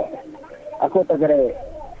itu. Aku tergerak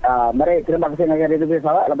Mari terima kasih dengan Radio Free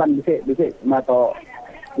Sarawak. Lepas bisik atau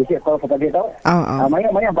bisik call kepada dia tu.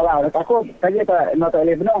 Maya pala. Aku tadi tu nak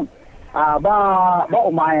elok benong. Ba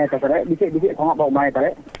umai tu tadi. Bisik kongak ba umai tadi.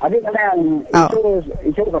 Adik kena yang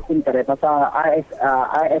isu vaksin tadi pasal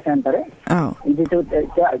ISN tadi. Institut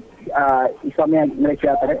Islamia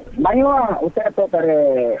Malaysia tadi. Maya usai tu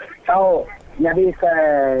tadi tahu jadi ke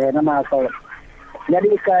nama tu.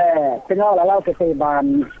 Jadi ke tengah lalau ke ban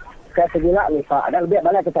ke segala lupa ada lebih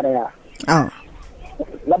banyak kita dia.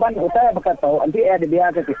 Laban utara berkata nanti ada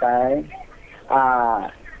biar ke kita.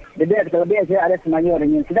 Dia kita lebih saya ada semuanya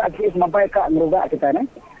dengan tidak kita sampai kat merugak kita ni.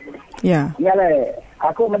 Ya. Yalah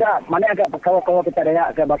aku mana agak kawan-kawan kita dia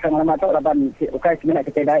ke bakang lama tu laban ukai seminat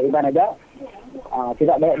kita dah iban aja.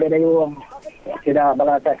 Tidak baik bedayu. Tidak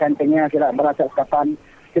balatak kantingnya, tidak balatak kapan.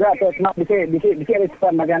 Tidak tu nak bisik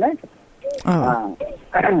respon macam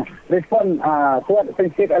respon kuat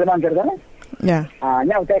sensitif elemen kerana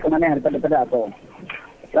nya utai ke mana daripada aku.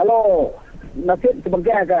 Lalu nasib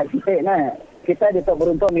sebagai agak kita ditok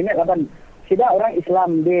beruntung ini laban tidak orang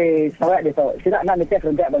Islam di Sarawak itu tidak nak mencek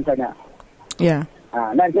rendah bangsanya.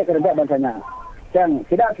 Nak mencek rendah bangsanya. Dan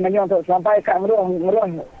tidak sebenarnya untuk sampai ke ngeruh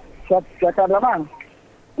cuaca lama.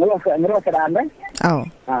 Ngeruh keadaan ni.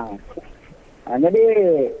 Jadi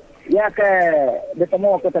ya ke bertemu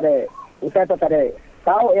aku tadi. Usai tu tadi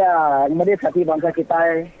tahu ya kemudian hati bangsa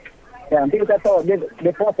kita yang nanti kita tahu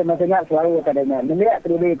dia post maksudnya selalu tadinya melihat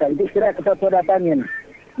terlebih itu kira kita datangin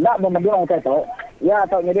nak memandang kita tahu ya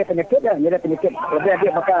tahu jadi penyakit lebih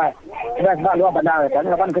dia pakai sebab luar bandar kan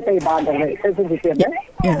lawan kita iban tadi sensitif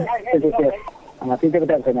ya sensitif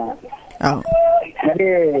kita sana jadi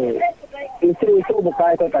isu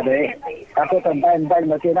bukan itu tadi aku tambahin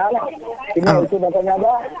masih dah lah ini isu bukannya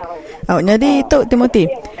ada. Jadi itu Timothy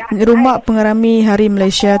rumah pengerami Hari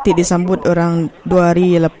Malaysia disambut orang 2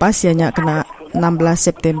 hari lepas ianya kena 16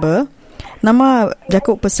 September. Nama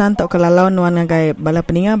Jakub pesan tok kelalau nuan ngagai bala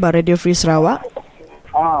peninga ba Radio Free Sarawak.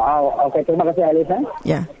 Okey terima kasih Alif.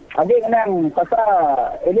 Ya. Adik kenang pasal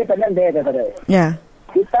Independent Day tadi. Ya.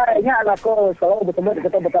 Kita ingat aku selalu bertemu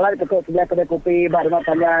betul-betul dekat sebelah kedai kopi baru nak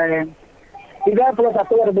tanya 31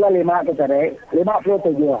 bulan 5 tu tadi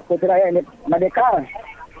 57 Puteri Raya Merdeka.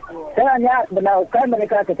 Saya hanya benarkan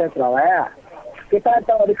mereka kita Sarawak. Kita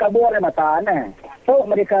tahu dikabur oleh mata aneh. So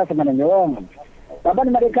mereka semenanjung. Tapi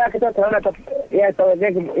mereka kita Sarawak ya tahu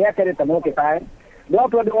dia ketemu kita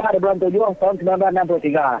 22 bulan 7 tahun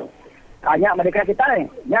 1963. Hanya mereka kita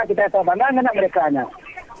tahu bangga dengan mereka nya.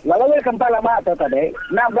 Lalu kempal lama tu tadi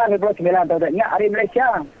 1999 tu tadi Hari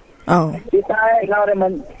Malaysia. Kita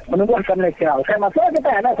ingin menumbuhkan Malaysia. Ukay masuk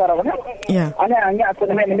kita nak Sarawak ni. Hanya aku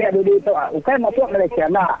nak dulu itu. Ukay masuk Malaysia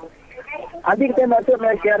nak. Nanti kita masuk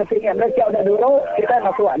Malaysia, Malaysia udah dulu kita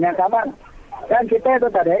masuknya kawan. Dan kita itu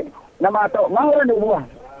tadi nama tu ngau orang dua.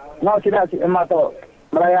 Ngau tidak nama tu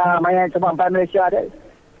Maya cuma empat Malaysia ada.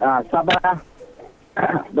 Sabah,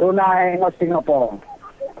 Brunei, ngau Singapura.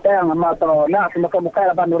 Yang nama tu nak muka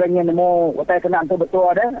lapan orangnya nemu utai kenal tu betul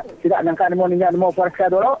ada. Tidak nyangka nemu Forska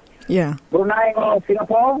dulu. Brunei, ngau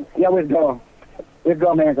Singapura, ya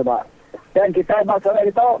withdraw main sebab. Dan kita masuk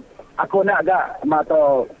itu aku nak agak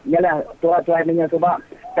mato nyalah tua-tua ini sebab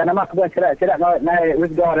kan nama aku cerak naik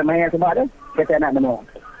withdraw main sebab ada kita nak nemu.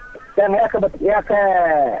 Dan ya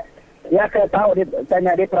ke tahu dia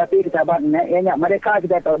tanya dia perhati kita banyak ianya mereka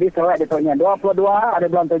kita tahu di Sarawak dia tahunya 22 ada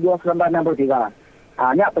bulan 7 1963.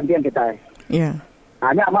 Nyak penting kita.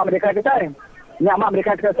 Nyak mak mereka kita. Nyak mak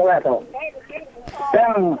mereka kita Sarawak tu.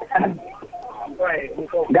 Dan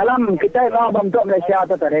dalam kita mau bentuk Malaysia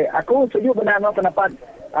tu tadi, aku setuju benar pendapat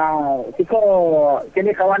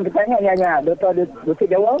kini kawan kita nya Dr. Duki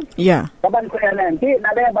Jawa. Kapan saya nanti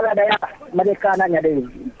ada bala daya mereka nak jadi.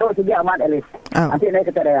 Tu juga amat Elif. Nanti naik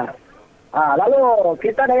kita daya. Lalu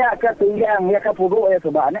kita daya ke tunjang ya ke Pugu ya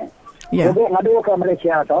sebab ni. Pugu ngadu ke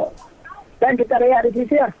Malaysia tu. Dan kita daya di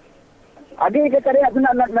sisi. Adi kita daya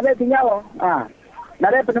nak tinggal.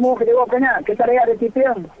 Nada penemu kejawabnya kita daya di sisi.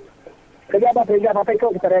 Kerja apa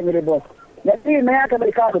ikut kita daya jadi bos. Jadi mereka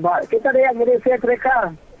mereka sebab kita daya jadi fair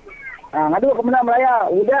mereka. Ngadu ke mana Melaya,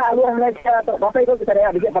 udah aluan Malaysia tu apa ikut kita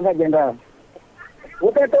daya bijak pangkat jenderal.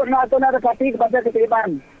 Udah tu nak parti kepada keterima.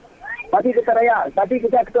 Parti kita daya, parti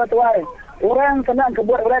kita ketua-tua. Orang kena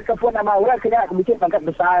kebuat orang kepun nama orang kena bijak pangkat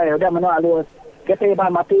besar. Udah mana alus. Keterima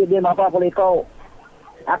mati dia apa boleh kau.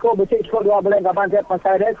 Aku bijak sekolah 2 bulan kapan saya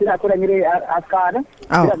pasal dia tidak aku dah ngiri askar ni.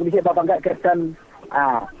 Tidak bijak pangkat kapten.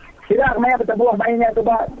 Tidak main bertebuh mainnya tu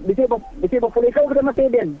bah bisa berpolis kau kena mati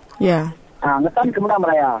din. Ngetan ke mana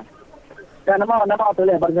Melaya. Dan nama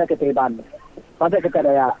tulis bangsa ketiban. Pasal kita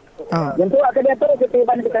daya. Yang tu akan dia tu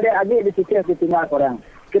ketiban kita dia agi di sisi di tinggal orang.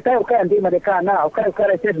 kita bukan anti mereka nak, bukan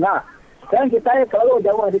resis nak. Dan kita kalau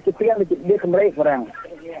jauh di tepian di Kemerik orang.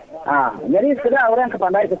 Jadi sekedar orang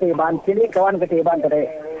kepandai ketiban, sini kawan ketiban tadi.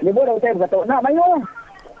 Ni boleh saya berkata, nak mayu.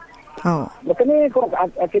 Bukan ni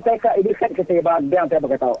kita idikat ketiban yang saya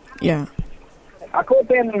berkata. Ya. Aku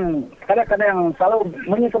pun kadang-kadang selalu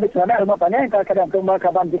menyebut sana rumah tanya kadang-kadang tumbal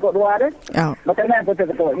kaban tikuk dua ada. Macam mana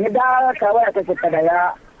betul-betul. Ni dah kawai kita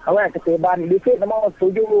daya, kawai ketiban. Dikit nama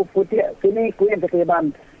 7 putih sini kuih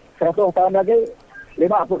ketiban 100 tahun lagi,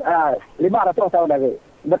 500 tahun lagi.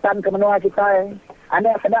 Betan kemenua kita,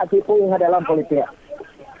 anda kena tipu dalam politik.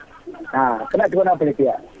 Kena tipu dalam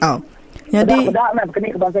politik. Jadi bedak nak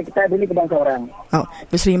kena ke bangsa kita, bini ke bangsa orang.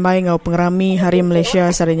 Berserimai ngau pengerami Hari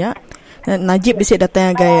Malaysia sarinya. Najib bisik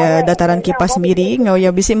datang gaya dataran kipas miri ngau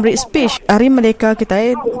ya bisik beri speech hari mereka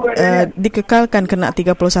kita dikekalkan kena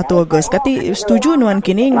 31 Ogos. Kati setuju nuan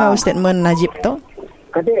kini ngau statement Najib tu?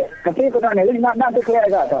 Kati kena ni nak tu clear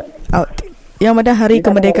agak tu. Yang pada hari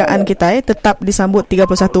kemerdekaan kita tetap disambut 31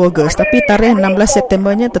 Ogos, tapi tarikh 16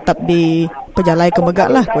 Septembernya tetap diperjalai ke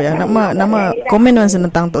Megak lah. Ko ya nama komen nuan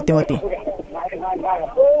senentang Tok Timothy.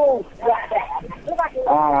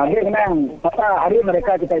 Dia kenang pasal hari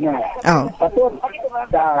mereka kita ni. Patut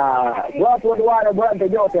dah 22 bulan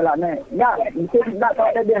 7 telah ni. Nak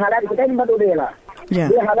tahu dia halal kita ni baru dia lah.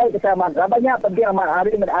 Dia halal kita amat. Banyak penting amat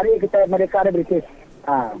hari kita mereka ada British.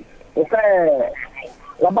 Okey.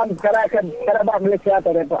 Laban sekarang Malaysia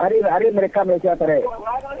tu. Hari mereka Malaysia tu.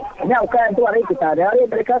 Ini okey itu hari kita. Hari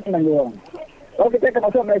mereka senang juga. Kalau kita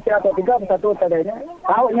masuk Malaysia atau 31 tadinya,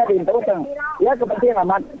 tahunya di Indonesia. Ya kepentingan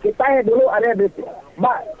amat. Kita dulu ada British.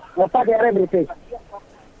 Lepas dia ada British.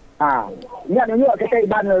 Ini juga kita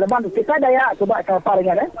iban leman. Kita daya coba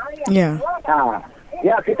kapalnya deh. Ya.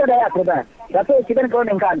 Ya kita daya coba. Tapi kita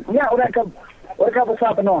koningkan. Ini orang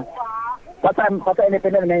besar penuh. Pasal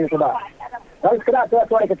independen ni coba. Lalu sekarang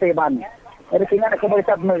tuan kita iban. Jadi tinggal aku boleh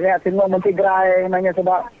melihat semua Menteri Gerai nanya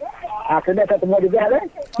sebab kena ketemu juga deh.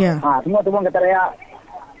 Semua kata raya.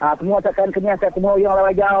 Semua takkan kena semua yang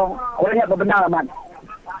lawai jauh. Orangnya benar amat.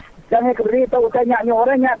 Jangan keberi tahu tanya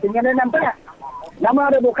orangnya tinggal nampak.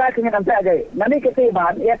 Nama ada buka tinggal nampak aja. Nanti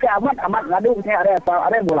ketiban ia ke amat ngadu punya area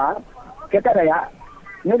bola. Kita raya.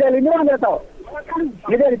 Ni dah lima dia tahu.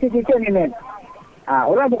 Ni dari sisi ini.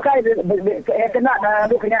 Orang buka kena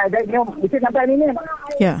ngadu kena ada ni mesti nampak ini.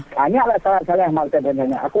 Ya. Hanya lah salah mak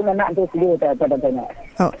tanya. Aku nak tu dulu tanya.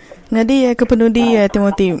 Ngadi kepenudi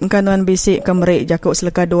Timothy kanuan bisik Kemerik Jakuk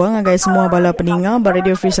seleka doang agai semua bala peninga bar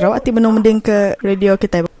Radio Free Sarawak ti benar mending ke radio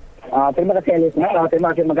kita. Terima kasih listener.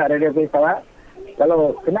 Terima kasih mak Radio Free Sarawak.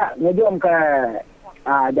 Kalau kena ngejom ke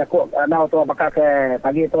Jakuk nau tu bakal ke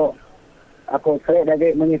pagi tu aku seret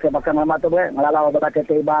lagi mengi ke bakal mama tu ngalalau bakal ke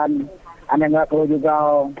Tiban. Ane enggak perlu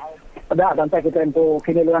juga pada bangsa kita itu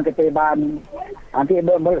kini luang ketiban nanti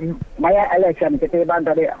maya election ketiban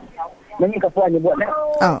tadi menyi kepuan nyebutnya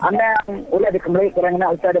anda ulah dikembali kurang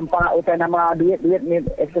nak utai dempak utai nama duit ni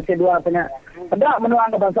SPC 2 punya pada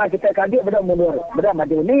menuang ke bangsa kita kaji pada mundur pada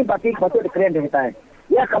maju ni pasti patut dikeren kita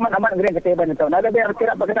ya kaman-kaman ngeren ketiban itu ada biar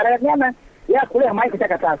tidak berkata rakyatnya ya kuliah mai kita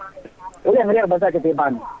kata ulah ngeren bangsa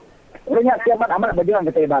ketiban ulahnya kiamat amat berjuang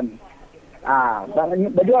ketiban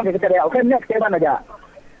berjuang kita daya. Okey, ni ketiban aja.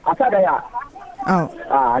 Asal daya.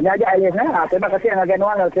 Ni aja Alias. Terima kasih Anggai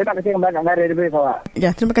Nuan. Terima kasih kepada Anggai Radio Free Sarawak.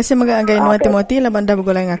 Ya, terima kasih kepada Anggai Nuan Timothy. Laban dah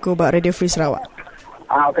bergolong aku buat Radio Free Sarawak.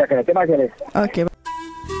 Okey. Terima kasih Alias. Okey.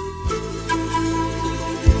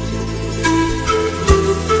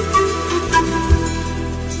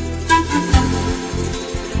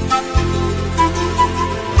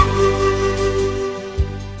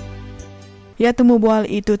 Ya, temu bual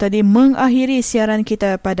itu tadi mengakhiri siaran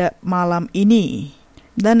kita pada malam ini.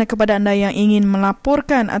 Dan kepada anda yang ingin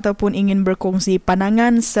melaporkan ataupun ingin berkongsi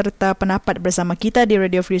pandangan serta pendapat bersama kita di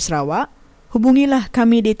Radio Free Sarawak, hubungilah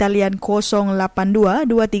kami di talian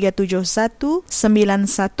 082-2371-91.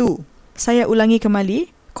 Saya ulangi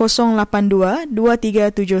kembali,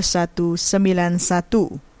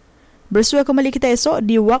 082-2371-91. Bersua kembali kita esok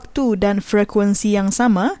di waktu dan frekuensi yang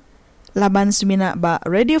sama. Laban Semina ba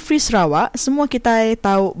Radio Free Sarawak, semua kita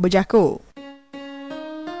tahu berjaku.